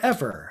this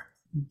forever.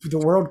 The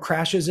world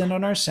crashes in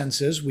on our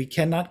senses. We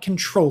cannot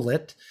control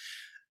it.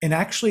 And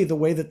actually, the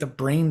way that the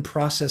brain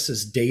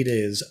processes data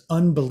is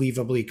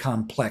unbelievably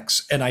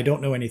complex. And I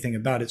don't know anything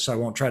about it, so I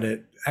won't try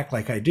to act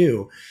like I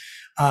do.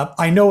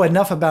 I know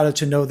enough about it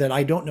to know that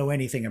I don't know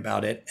anything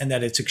about it and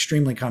that it's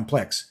extremely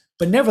complex.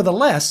 But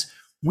nevertheless,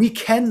 we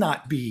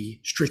cannot be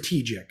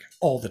strategic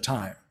all the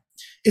time.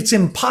 It's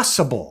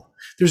impossible.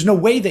 There's no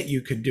way that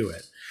you could do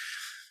it.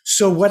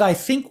 So what I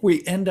think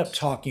we end up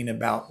talking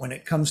about when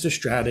it comes to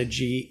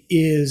strategy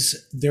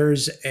is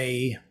there's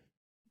a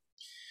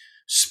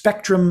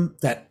spectrum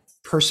that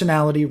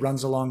personality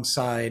runs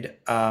alongside.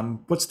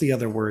 What's the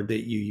other word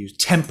that you use?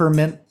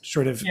 Temperament,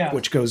 sort of,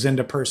 which goes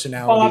into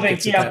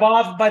personality.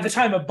 Bavinck, by the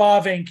time of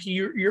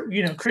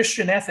Bavinck,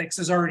 Christian ethics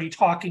is already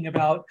talking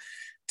about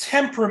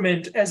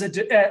temperament as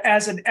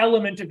an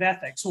element of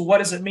ethics. Well, what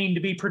does it mean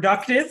to be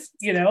productive,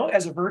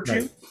 as a virtue?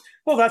 Right.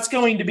 Well, that's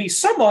going to be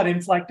somewhat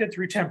inflected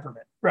through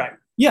temperament. Right.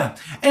 Yeah.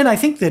 And I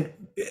think that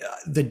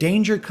the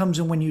danger comes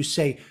in when you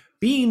say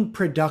being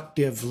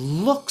productive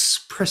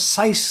looks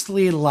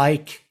precisely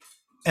like,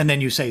 and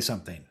then you say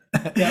something,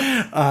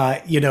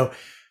 yep.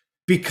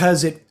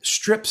 Because it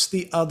strips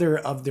the other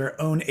of their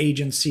own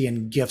agency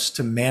and gifts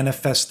to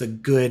manifest the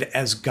good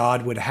as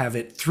God would have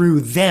it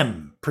through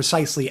them,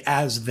 precisely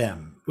as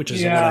them, which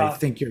is what I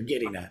think you're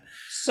getting at.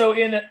 So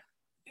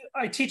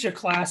I teach a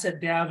class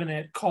at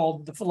Davenant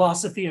called The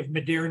Philosophy of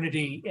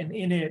Modernity. And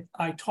in it,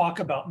 I talk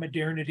about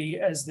modernity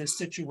as this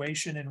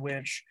situation in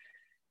which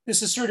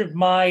this is sort of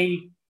my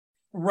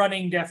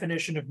running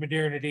definition of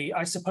modernity.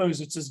 I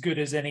suppose it's as good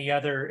as any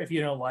other. If you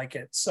don't like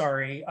it,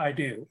 sorry, I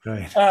do.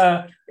 Right.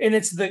 And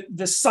it's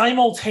the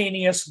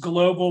simultaneous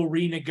global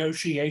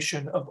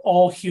renegotiation of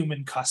all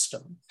human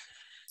custom.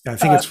 I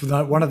think it's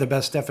one of the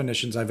best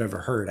definitions I've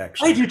ever heard,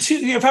 actually. I do too.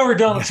 If I were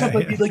Donald Trump,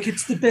 I'd be like,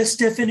 it's the best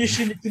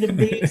definition. It's an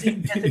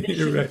amazing definition.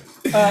 You're right.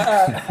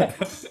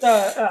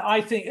 I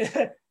think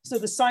so.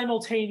 The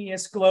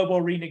simultaneous global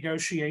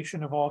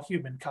renegotiation of all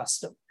human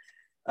custom.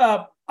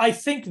 I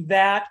think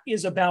that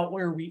is about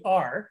where we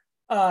are.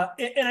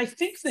 And I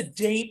think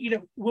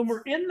when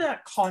we're in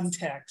that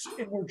context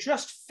and we're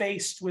just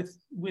faced with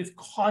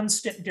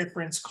constant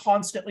difference,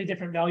 constantly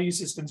different value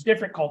systems,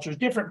 different cultures,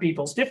 different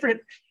peoples,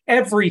 different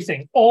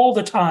everything all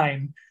the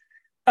time,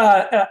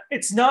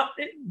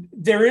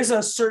 there is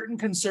a certain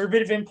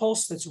conservative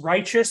impulse that's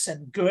righteous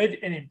and good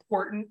and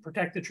important.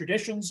 Protect the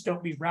traditions,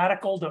 don't be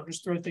radical, don't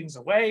just throw things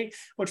away,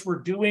 which we're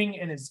doing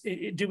and is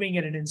doing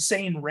at an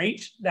insane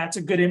rate. That's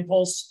a good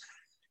impulse.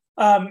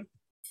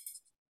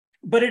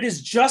 But it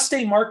is just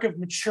a mark of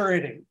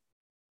maturity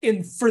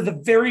for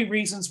the very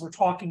reasons we're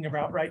talking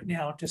about right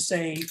now, to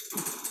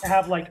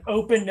have like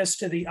openness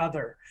to the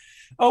other,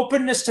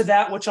 openness to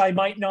that which I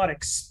might not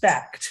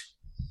expect.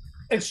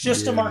 It's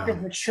just a mark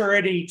of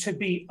maturity to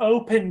be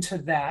open to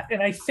that.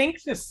 And I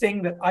think the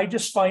thing that I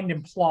just find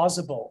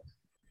implausible,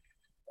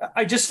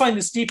 I just find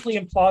this deeply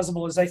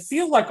implausible, is I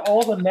feel like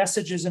all the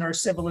messages in our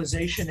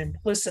civilization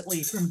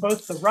implicitly from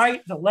both the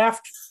right, the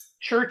left,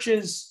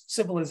 churches,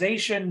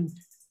 civilization,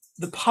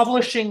 the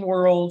publishing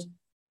world,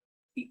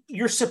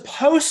 you're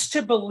supposed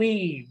to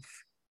believe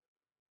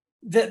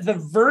that the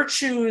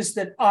virtues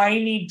that I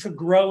need to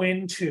grow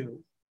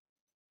into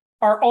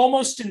are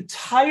almost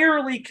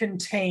entirely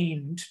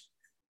contained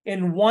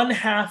in one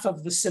half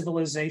of the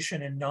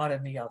civilization and not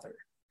in the other.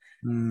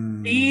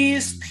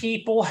 These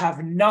people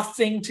have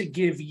nothing to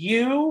give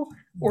you,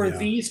 or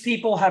these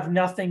people have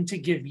nothing to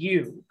give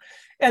you.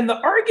 And the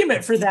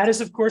argument for that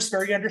is, of course,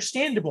 very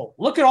understandable.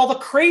 Look at all the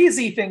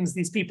crazy things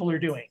these people are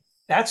doing.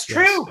 That's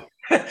true.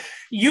 Yes.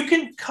 You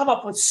can come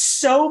up with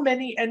so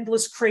many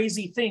endless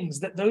crazy things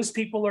that those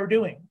people are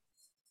doing.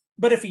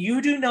 But if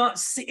you do not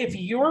see, if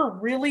you're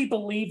really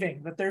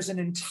believing that there's an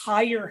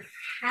entire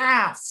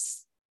half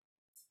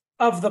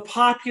of the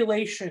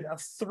population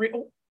of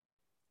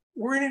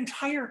we're an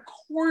entire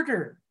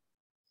quarter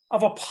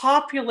of a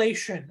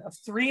population of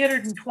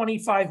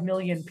 325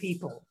 million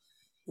people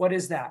what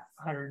is that?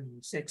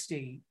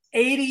 160,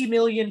 80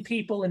 million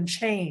people and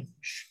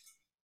change.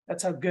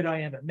 That's how good I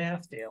am at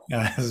math, Dale.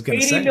 I was going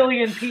to 80 say.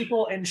 million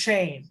people and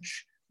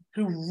change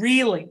who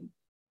really,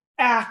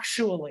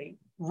 actually,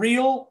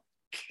 real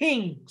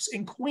kings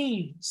and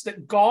queens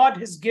that God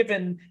has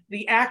given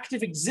the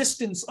active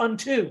existence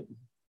unto.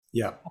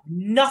 Yeah.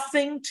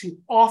 Nothing to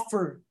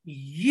offer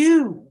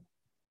you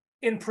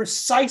in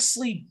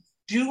precisely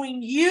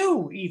doing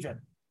you,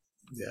 even.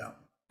 Yeah.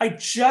 I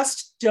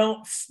just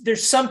don't,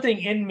 there's something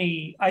in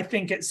me, I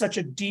think, at such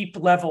a deep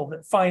level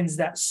that finds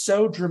that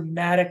so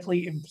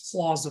dramatically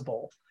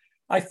implausible.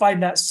 I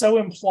find that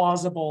so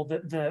implausible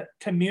that the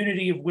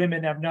community of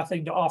women have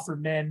nothing to offer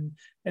men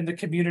and the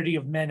community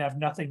of men have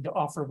nothing to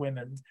offer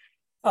women.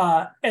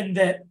 And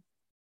that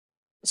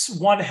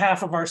one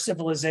half of our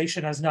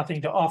civilization has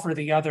nothing to offer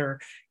the other.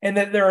 And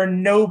that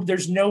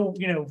there's no,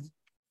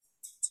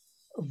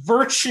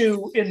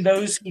 virtue in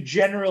those who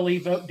generally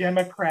vote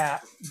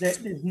Democrat that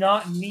is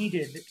not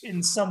needed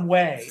in some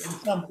way, in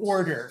some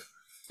order.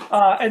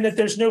 And that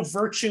there's no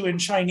virtue in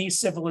Chinese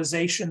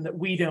civilization that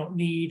we don't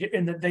need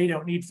and that they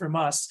don't need from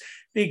us.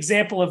 The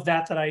example of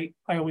that I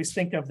always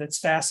think of that's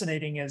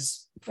fascinating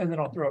is, and then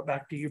I'll throw it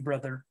back to you,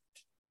 brother,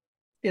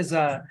 is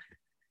I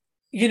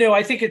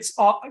think it's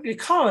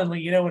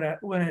commonly,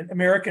 when an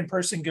American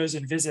person goes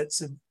and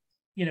visits an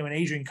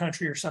Asian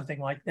country or something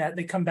like that,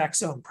 they come back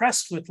so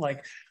impressed with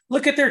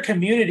look at their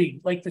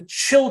community, like the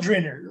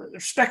children are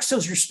so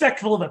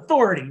respectful of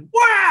authority.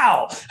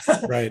 Wow.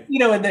 Right.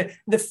 And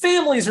the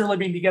families are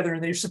living together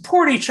and they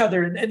support each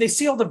other and they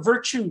see all the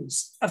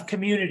virtues of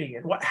community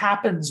and what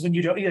happens when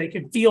you don't, you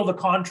can feel the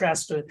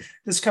contrast to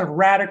this kind of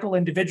radical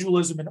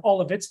individualism and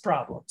all of its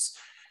problems.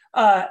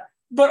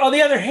 But on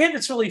the other hand,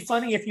 it's really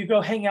funny if you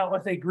go hang out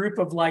with a group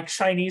of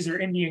Chinese or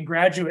Indian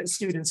graduate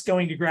students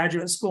going to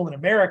graduate school in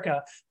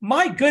America.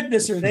 My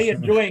goodness, are they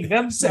enjoying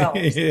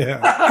themselves?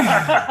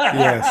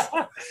 Yes.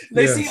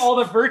 They see all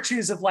the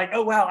virtues of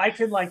oh, wow, I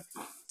can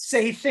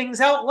say things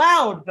out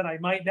loud that I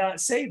might not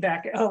say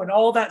back at home and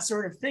all that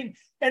sort of thing.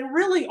 And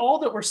really all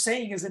that we're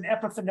saying is an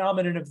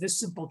epiphenomenon of this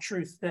simple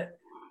truth that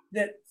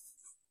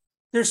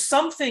there's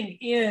something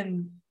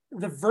in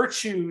the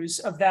virtues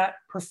of that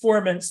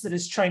performance that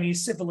is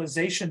Chinese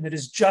civilization that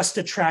is just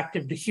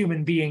attractive to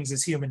human beings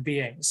as human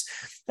beings.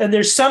 And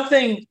there's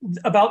something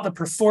about the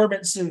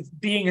performance of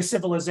being a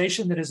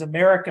civilization that is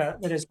America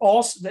that is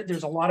also, that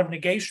there's a lot of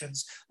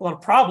negations, a lot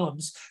of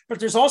problems, but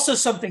there's also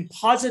something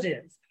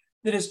positive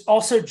that is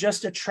also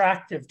just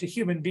attractive to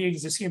human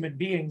beings as human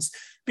beings,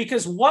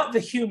 because what the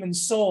human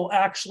soul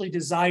actually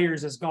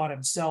desires is God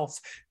himself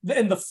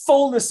and the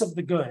fullness of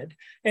the good.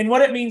 And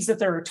what it means that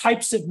there are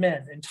types of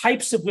men and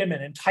types of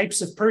women and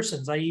types of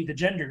persons, i.e. the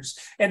genders,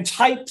 and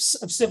types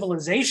of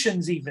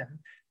civilizations even,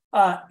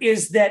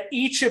 is that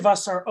each of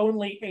us are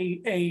only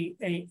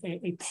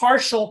a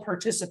partial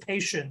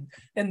participation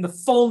in the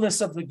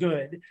fullness of the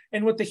good.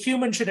 And what the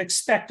human should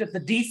expect at the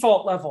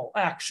default level,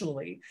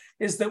 actually,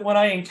 is that when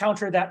I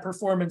encounter that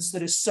performance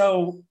that is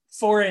so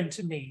foreign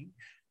to me,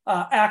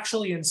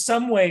 actually, in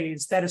some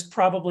ways, that is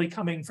probably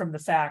coming from the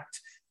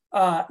fact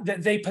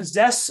that they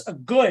possess a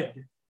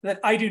good that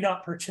I do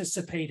not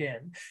participate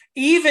in,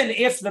 even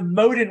if the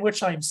mode in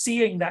which I'm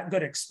seeing that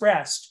good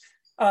expressed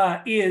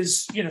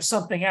is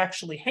something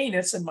actually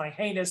heinous, and my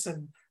heinous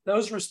and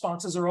those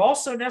responses are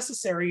also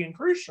necessary and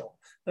crucial.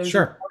 Those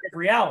Sure. are part of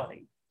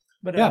reality.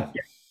 But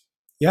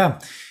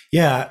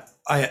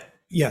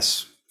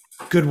Yes.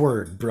 Good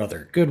word,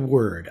 brother. Good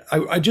word.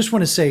 I just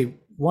want to say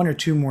one or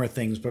two more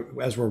things, but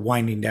as we're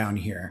winding down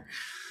here,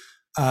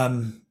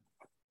 I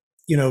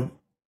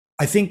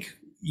think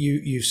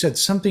you said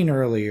something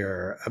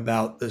earlier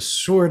about the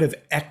sort of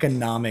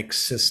economic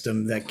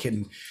system that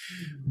can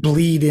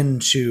bleed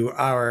into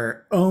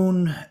our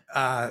own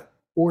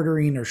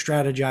ordering or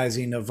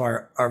strategizing of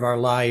our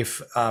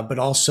life, but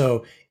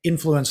also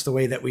influence the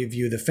way that we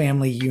view the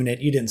family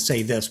unit. You didn't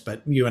say this,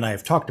 but you and I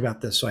have talked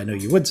about this, so I know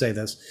you would say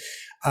this.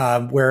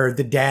 Where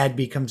the dad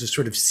becomes a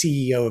sort of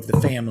CEO of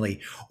the family,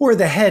 or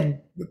the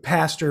head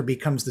pastor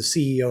becomes the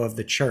CEO of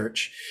the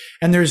church.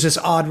 And there's this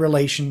odd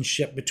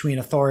relationship between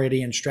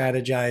authority and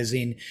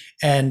strategizing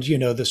and,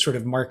 the sort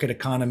of market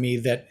economy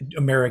that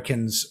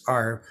Americans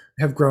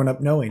have grown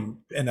up knowing.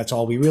 And that's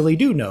all we really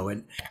do know,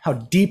 and how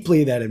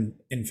deeply that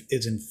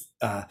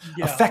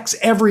affects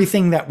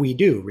everything that we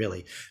do,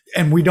 really.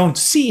 And we don't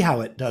see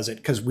how it does it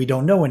because we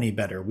don't know any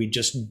better. We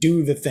just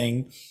do the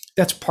thing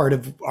that's part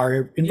of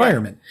our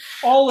environment.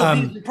 Yeah. All of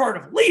these are part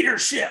of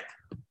leadership.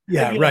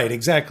 Yeah, right,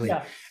 exactly.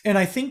 Yeah. And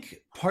I think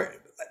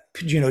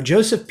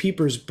Joseph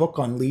Pieper's book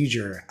on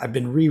leisure, I've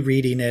been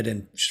rereading it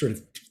and sort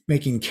of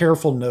making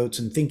careful notes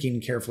and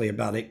thinking carefully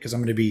about it, because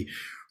I'm going to be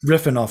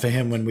riffing off of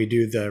him when we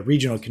do the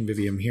regional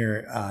convivium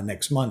here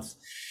next month,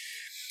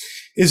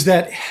 is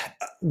that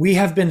we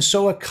have been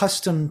so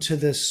accustomed to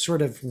this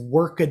sort of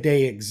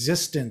workaday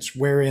existence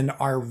wherein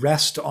our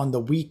rest on the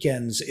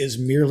weekends is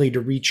merely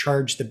to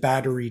recharge the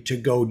battery to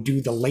go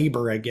do the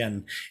labor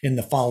again in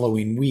the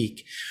following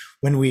week,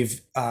 when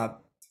we've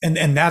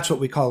and that's what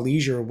we call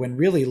leisure, when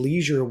really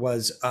leisure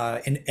was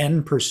an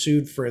end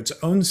pursued for its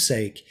own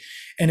sake,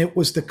 and it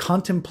was the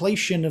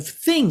contemplation of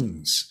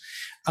things.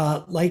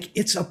 Like,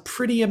 it's a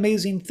pretty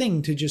amazing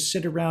thing to just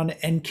sit around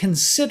and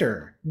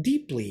consider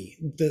deeply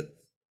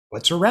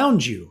what's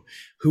around you.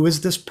 Who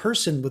is this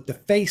person with the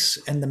face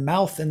and the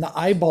mouth and the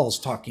eyeballs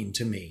talking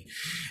to me?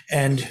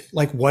 And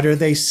like, what are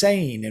they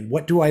saying? And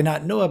what do I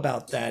not know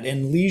about that?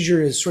 And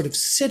leisure is sort of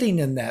sitting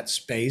in that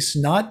space,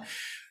 not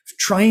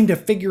trying to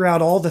figure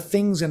out all the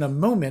things in a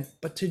moment,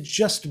 but to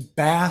just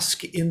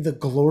bask in the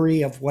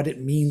glory of what it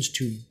means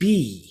to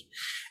be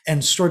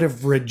and sort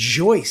of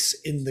rejoice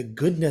in the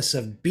goodness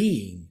of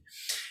being.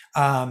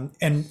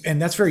 And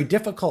that's very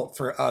difficult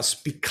for us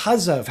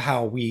because of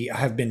how we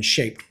have been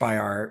shaped by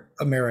our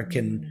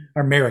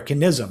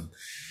Americanism.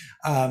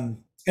 And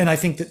I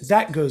think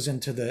that goes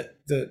into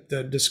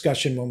the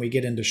discussion when we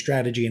get into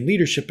strategy and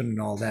leadership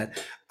and all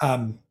that.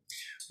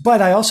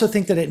 But I also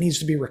think that it needs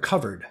to be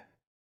recovered.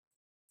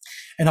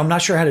 And I'm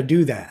not sure how to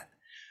do that.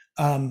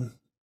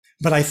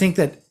 But I think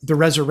that the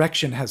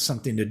resurrection has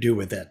something to do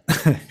with it.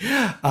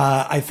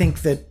 I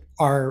think that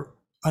our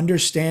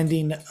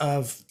understanding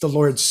of the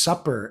Lord's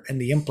Supper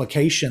and the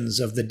implications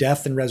of the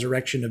death and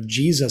resurrection of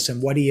Jesus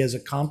and what he has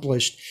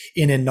accomplished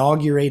in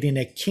inaugurating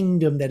a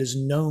kingdom that is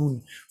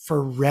known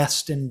for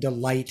rest and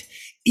delight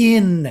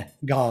in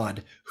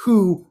God,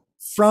 who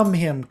from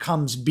him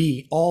comes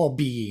all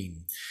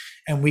being.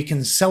 And we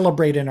can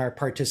celebrate in our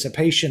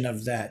participation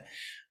of that.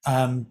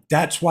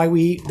 That's why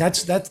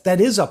that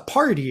is a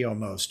party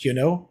almost,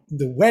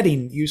 the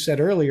wedding you said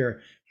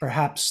earlier.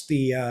 Perhaps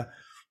the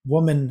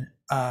woman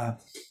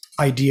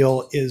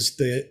ideal is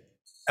the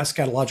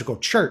eschatological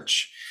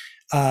church.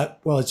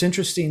 Well, it's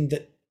interesting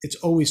that it's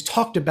always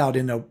talked about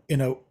in a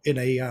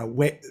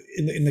way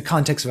in the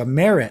context of a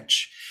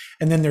marriage,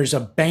 and then there's a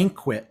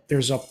banquet,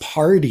 there's a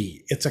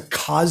party. It's a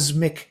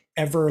cosmic,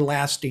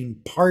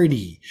 everlasting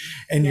party,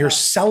 and you're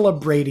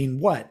celebrating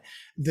what?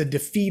 The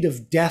defeat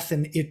of death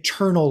and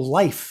eternal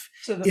life.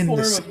 So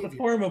the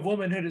form of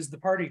womanhood is the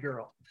party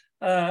girl.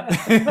 Yeah,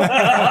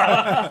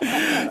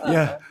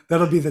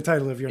 that'll be the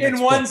title of your next book.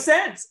 In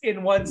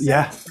one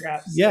sense,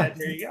 perhaps. Yeah.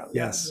 There you go.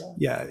 Yes.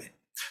 Yeah.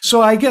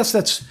 So I guess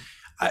that's,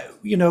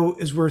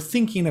 as we're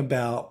thinking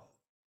about,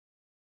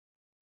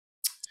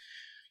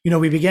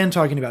 we began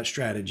talking about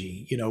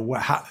strategy.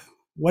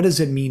 What does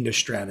it mean to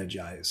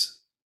strategize?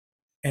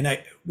 And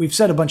we've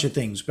said a bunch of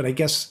things, but I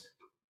guess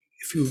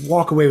if you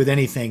walk away with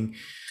anything,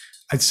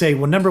 I'd say,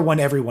 well, number one,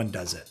 everyone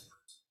does it.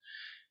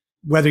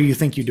 Whether you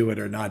think you do it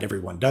or not,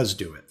 everyone does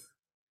do it.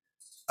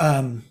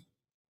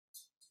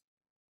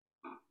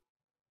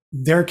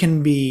 There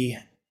can be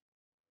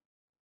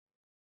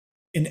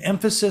an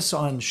emphasis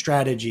on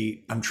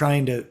strategy. I'm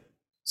trying to,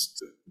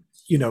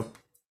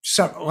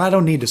 I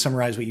don't need to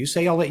summarize what you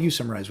say. I'll let you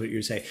summarize what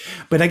you say.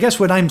 But I guess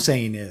what I'm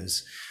saying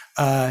is,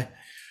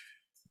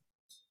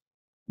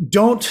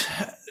 don't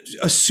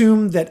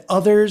assume that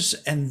others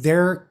and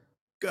their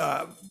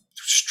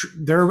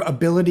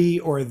ability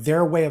or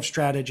their way of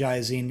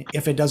strategizing,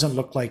 if it doesn't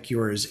look like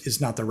yours, is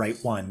not the right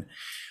one.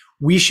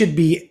 We should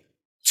be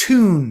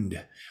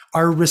tuned.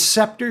 Our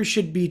receptors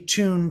should be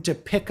tuned to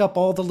pick up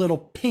all the little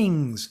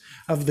pings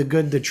of the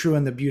good, the true,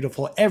 and the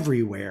beautiful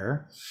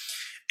everywhere.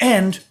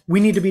 And we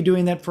need to be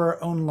doing that for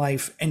our own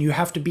life. And you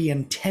have to be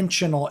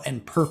intentional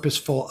and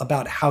purposeful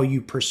about how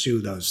you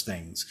pursue those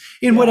things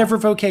in whatever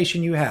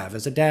vocation you have,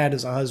 as a dad,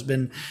 as a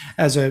husband,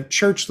 as a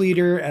church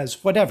leader,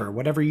 as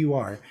whatever you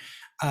are.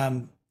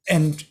 And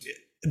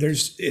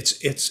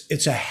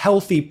it's a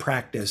healthy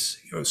practice.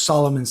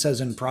 Solomon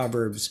says in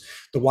Proverbs,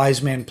 the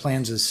wise man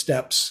plans his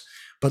steps,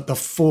 but the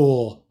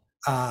fool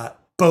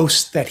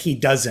boasts that he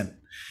doesn't,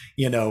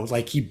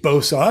 like he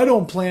boasts, I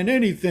don't plan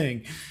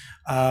anything.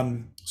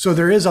 So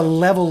there is a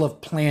level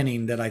of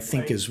planning that I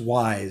think is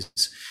wise,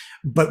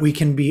 but we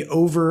can be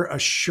over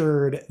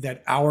assured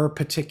that our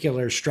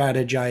particular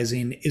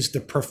strategizing is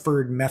the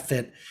preferred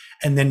method,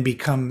 and then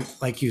become,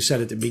 like you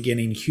said at the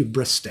beginning,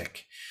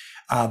 hubristic.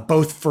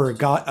 Both for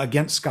God,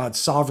 against God's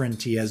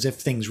sovereignty, as if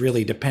things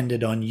really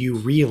depended on you,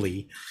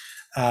 really,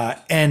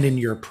 and in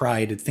your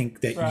pride to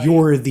think that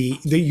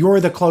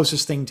you're the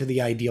closest thing to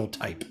the ideal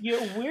type.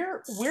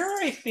 Where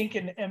I think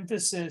an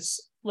emphasis,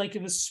 like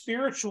in the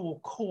spiritual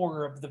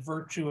core of the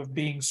virtue of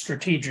being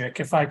strategic,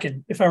 if I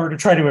were to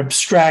try to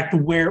abstract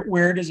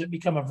where does it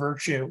become a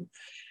virtue,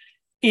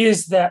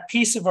 is that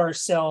piece of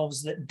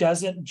ourselves that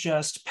doesn't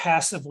just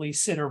passively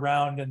sit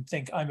around and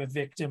think I'm a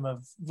victim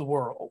of the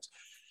world.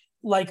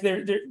 Like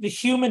the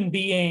human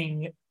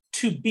being,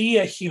 to be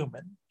a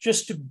human,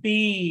 just to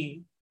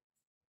be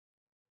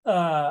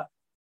a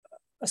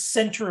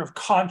center of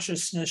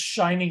consciousness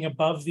shining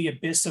above the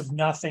abyss of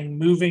nothing,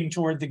 moving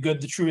toward the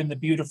good, the true, and the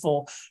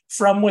beautiful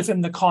from within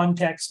the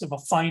context of a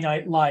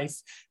finite life,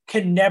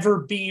 can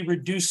never be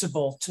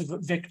reducible to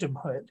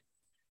victimhood.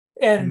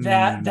 And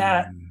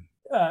that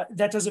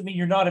doesn't mean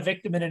you're not a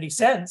victim in any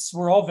sense.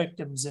 We're all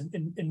victims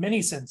in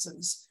many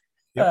senses.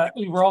 Yep.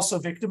 We're also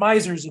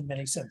victimizers in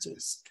many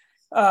senses.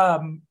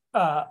 But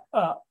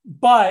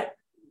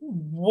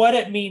what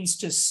it means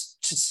to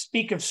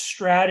speak of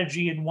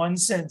strategy in one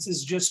sense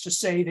is just to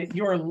say that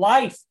your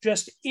life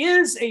just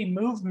is a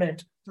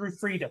movement through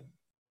freedom.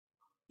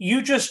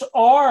 You just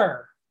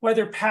are,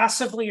 whether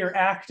passively or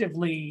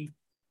actively,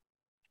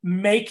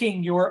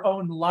 making your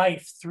own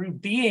life through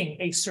being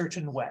a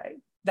certain way.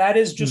 That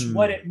is just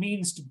what it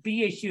means to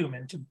be a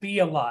human, to be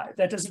alive.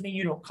 That doesn't mean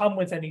you don't come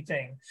with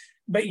anything,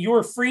 but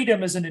your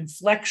freedom is an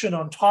inflection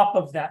on top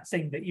of that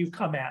thing that you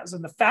come as.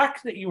 And the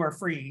fact that you are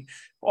free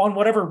on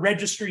whatever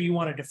register you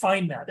want to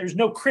define that, there's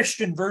no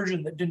Christian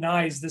version that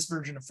denies this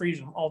version of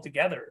freedom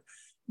altogether.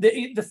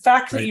 The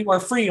fact that you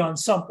are free on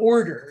some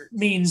order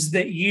means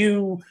that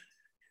you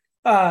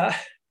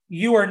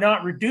are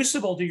not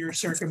reducible to your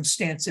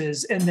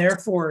circumstances, and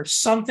therefore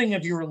something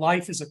of your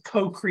life is a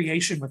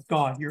co-creation with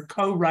God. You're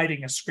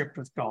co-writing a script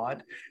with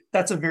God.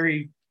 That's a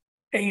very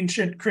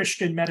ancient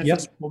Christian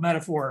metaphysical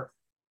metaphor.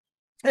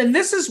 And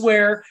this is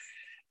where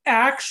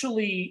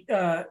actually,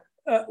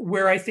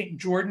 where I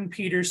think Jordan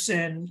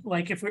Peterson,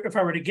 like if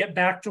I were to get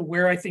back to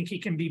where I think he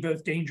can be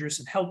both dangerous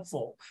and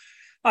helpful,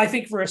 I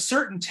think for a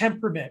certain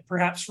temperament,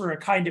 perhaps for a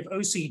kind of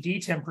OCD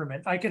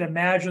temperament, I could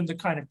imagine the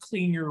kind of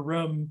clean your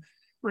room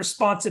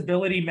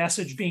responsibility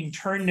message being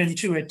turned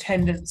into a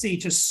tendency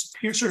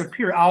to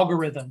pure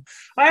algorithm.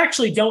 I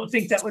actually don't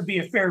think that would be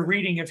a fair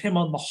reading of him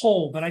on the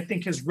whole, but I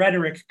think his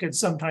rhetoric could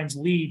sometimes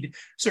lead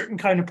certain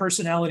kind of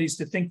personalities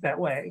to think that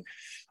way.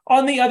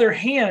 On the other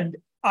hand,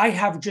 I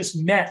have just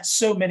met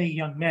so many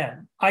young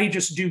men. I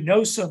just do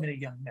know so many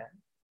young men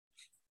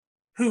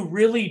who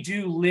really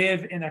do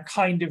live in a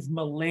kind of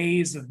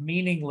malaise of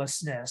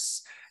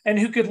meaninglessness, and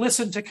who could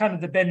listen to kind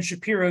of the Ben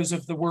Shapiros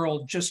of the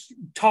world just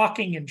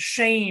talking in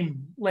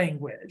shame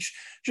language,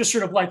 just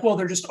sort of like, well,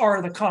 there just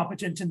are the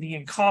competent and the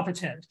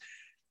incompetent.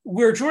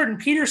 Where Jordan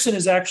Peterson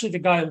is actually the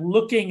guy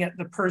looking at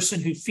the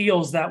person who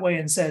feels that way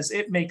and says,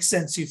 it makes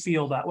sense you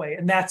feel that way.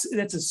 And that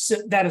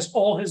is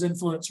all his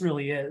influence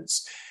really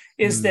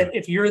is that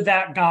if you're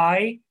that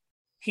guy,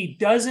 he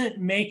doesn't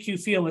make you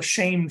feel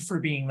ashamed for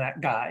being that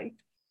guy.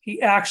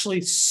 He actually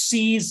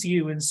sees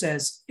you and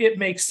says, it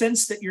makes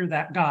sense that you're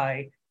that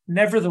guy.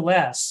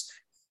 Nevertheless,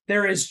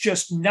 there is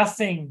just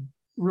nothing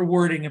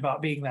rewarding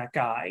about being that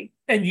guy.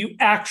 And you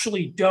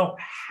actually don't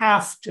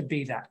have to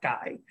be that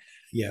guy.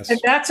 Yes. And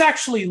that's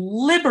actually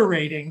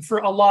liberating for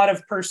a lot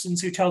of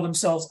persons who tell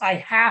themselves, I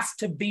have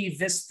to be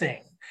this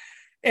thing.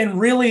 And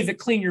really the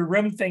clean your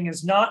room thing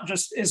is not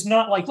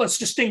like, let's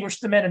distinguish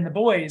the men and the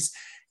boys.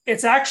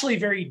 It's actually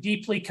very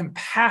deeply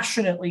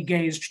compassionately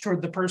gazed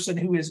toward the person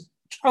who is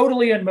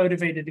totally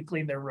unmotivated to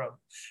clean their room.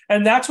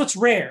 And that's what's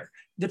rare.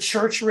 The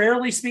church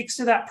rarely speaks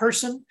to that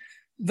person.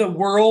 The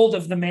world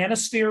of the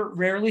manosphere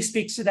rarely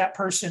speaks to that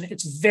person.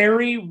 It's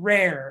very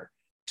rare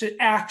to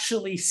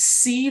actually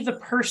see the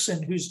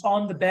person who's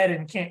on the bed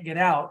and can't get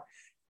out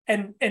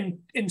and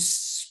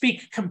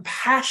speak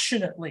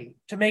compassionately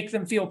to make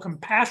them feel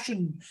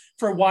compassion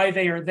for why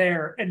they are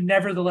there, and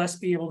nevertheless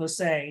be able to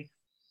say,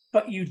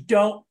 but you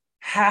don't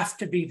have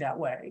to be that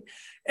way.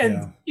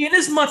 And in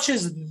as much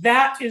as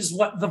that is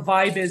what the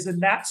vibe is, and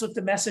that's what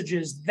the message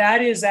is,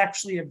 that is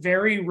actually a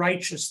very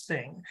righteous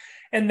thing.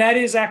 And that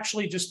is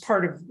actually just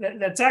part of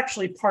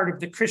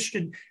the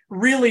Christian,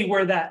 really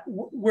where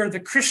the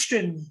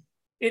Christian,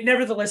 it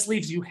nevertheless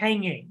leaves you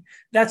hanging.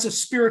 That's a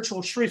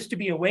spiritual truth to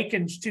be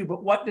awakened to,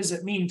 but what does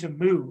it mean to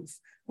move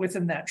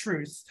within that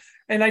truth?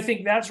 And I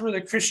think that's where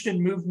the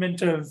Christian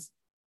movement of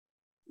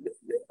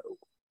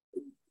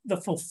the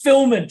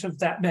fulfillment of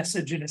that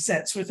message, in a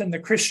sense, within the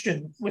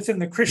Christian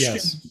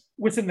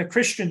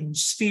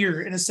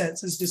sphere, in a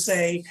sense, is to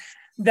say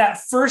that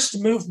first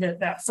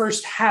movement, that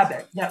first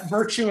habit, that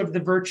virtue of the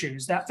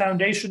virtues, that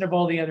foundation of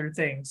all the other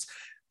things,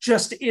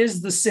 just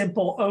is the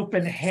simple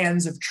open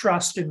hands of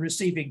trust and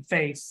receiving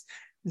faith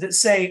that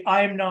say,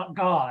 I am not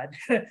God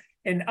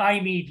and I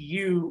need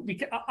you,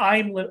 because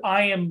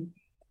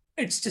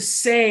it's to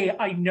say,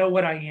 I know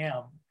what I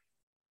am,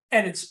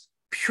 and it's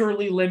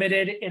purely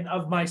limited, and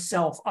of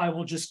myself, I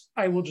will just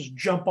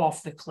jump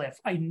off the cliff.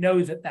 I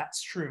know that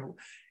that's true.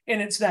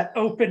 And it's that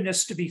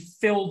openness to be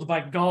filled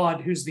by God,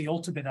 who's the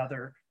ultimate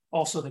other,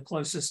 also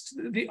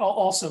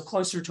also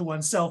closer to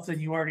oneself than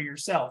you are to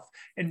yourself.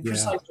 And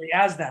precisely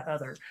as that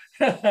other,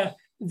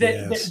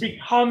 that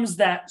becomes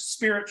that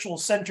spiritual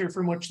center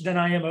from which then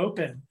I am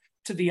open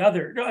to the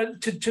other,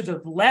 to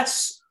the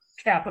less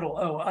capital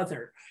O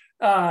other.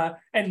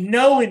 And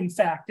know, in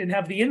fact, and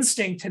have the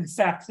instinct, in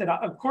fact, that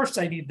of course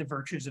I need the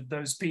virtues of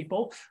those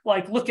people.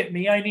 Like, look at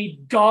me, I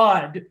need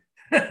God.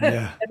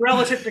 And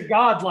relative to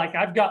God, like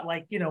I've got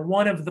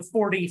one of the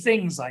 40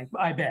 things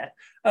I bet,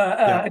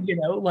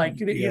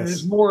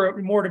 there's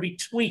more to be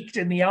tweaked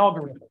in the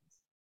algorithm.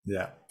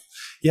 Yeah.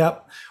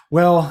 Yep.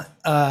 Well,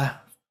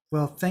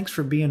 thanks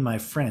for being my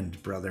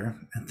friend, brother.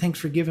 And thanks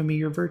for giving me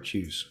your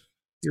virtues.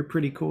 You're a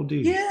pretty cool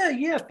dude.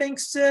 Yeah.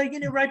 Thanks.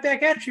 Right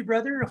back at you,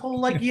 brother. The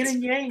whole yin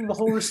and yang, the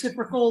whole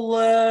reciprocal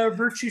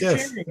virtue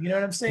sharing. You know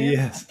what I'm saying?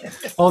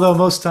 Yes. Although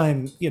most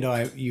time,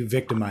 you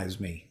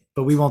victimize me.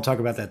 but we won't talk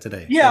about that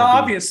today. Yeah,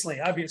 obviously.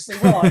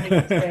 Well, I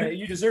mean,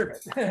 you deserve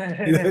it.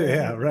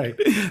 Yeah, right.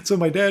 So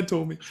my dad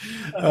told me.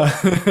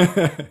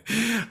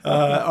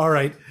 All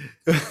right.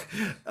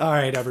 All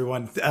right,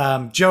 everyone.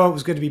 Joe, it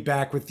was good to be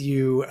back with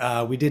you.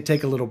 We did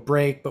take a little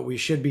break, but we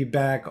should be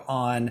back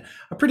on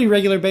a pretty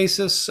regular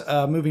basis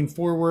moving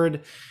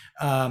forward.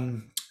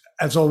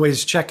 As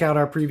always, check out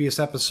our previous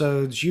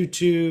episodes,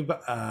 YouTube,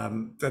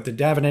 at the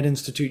Davenant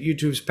Institute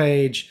YouTube's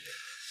page,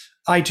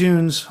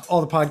 iTunes,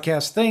 all the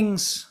podcast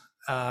things.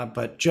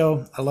 But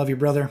Joe, I love you,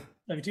 brother.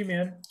 Love you too,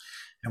 man.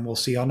 And we'll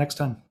see y'all next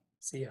time.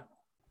 See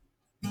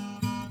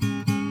ya.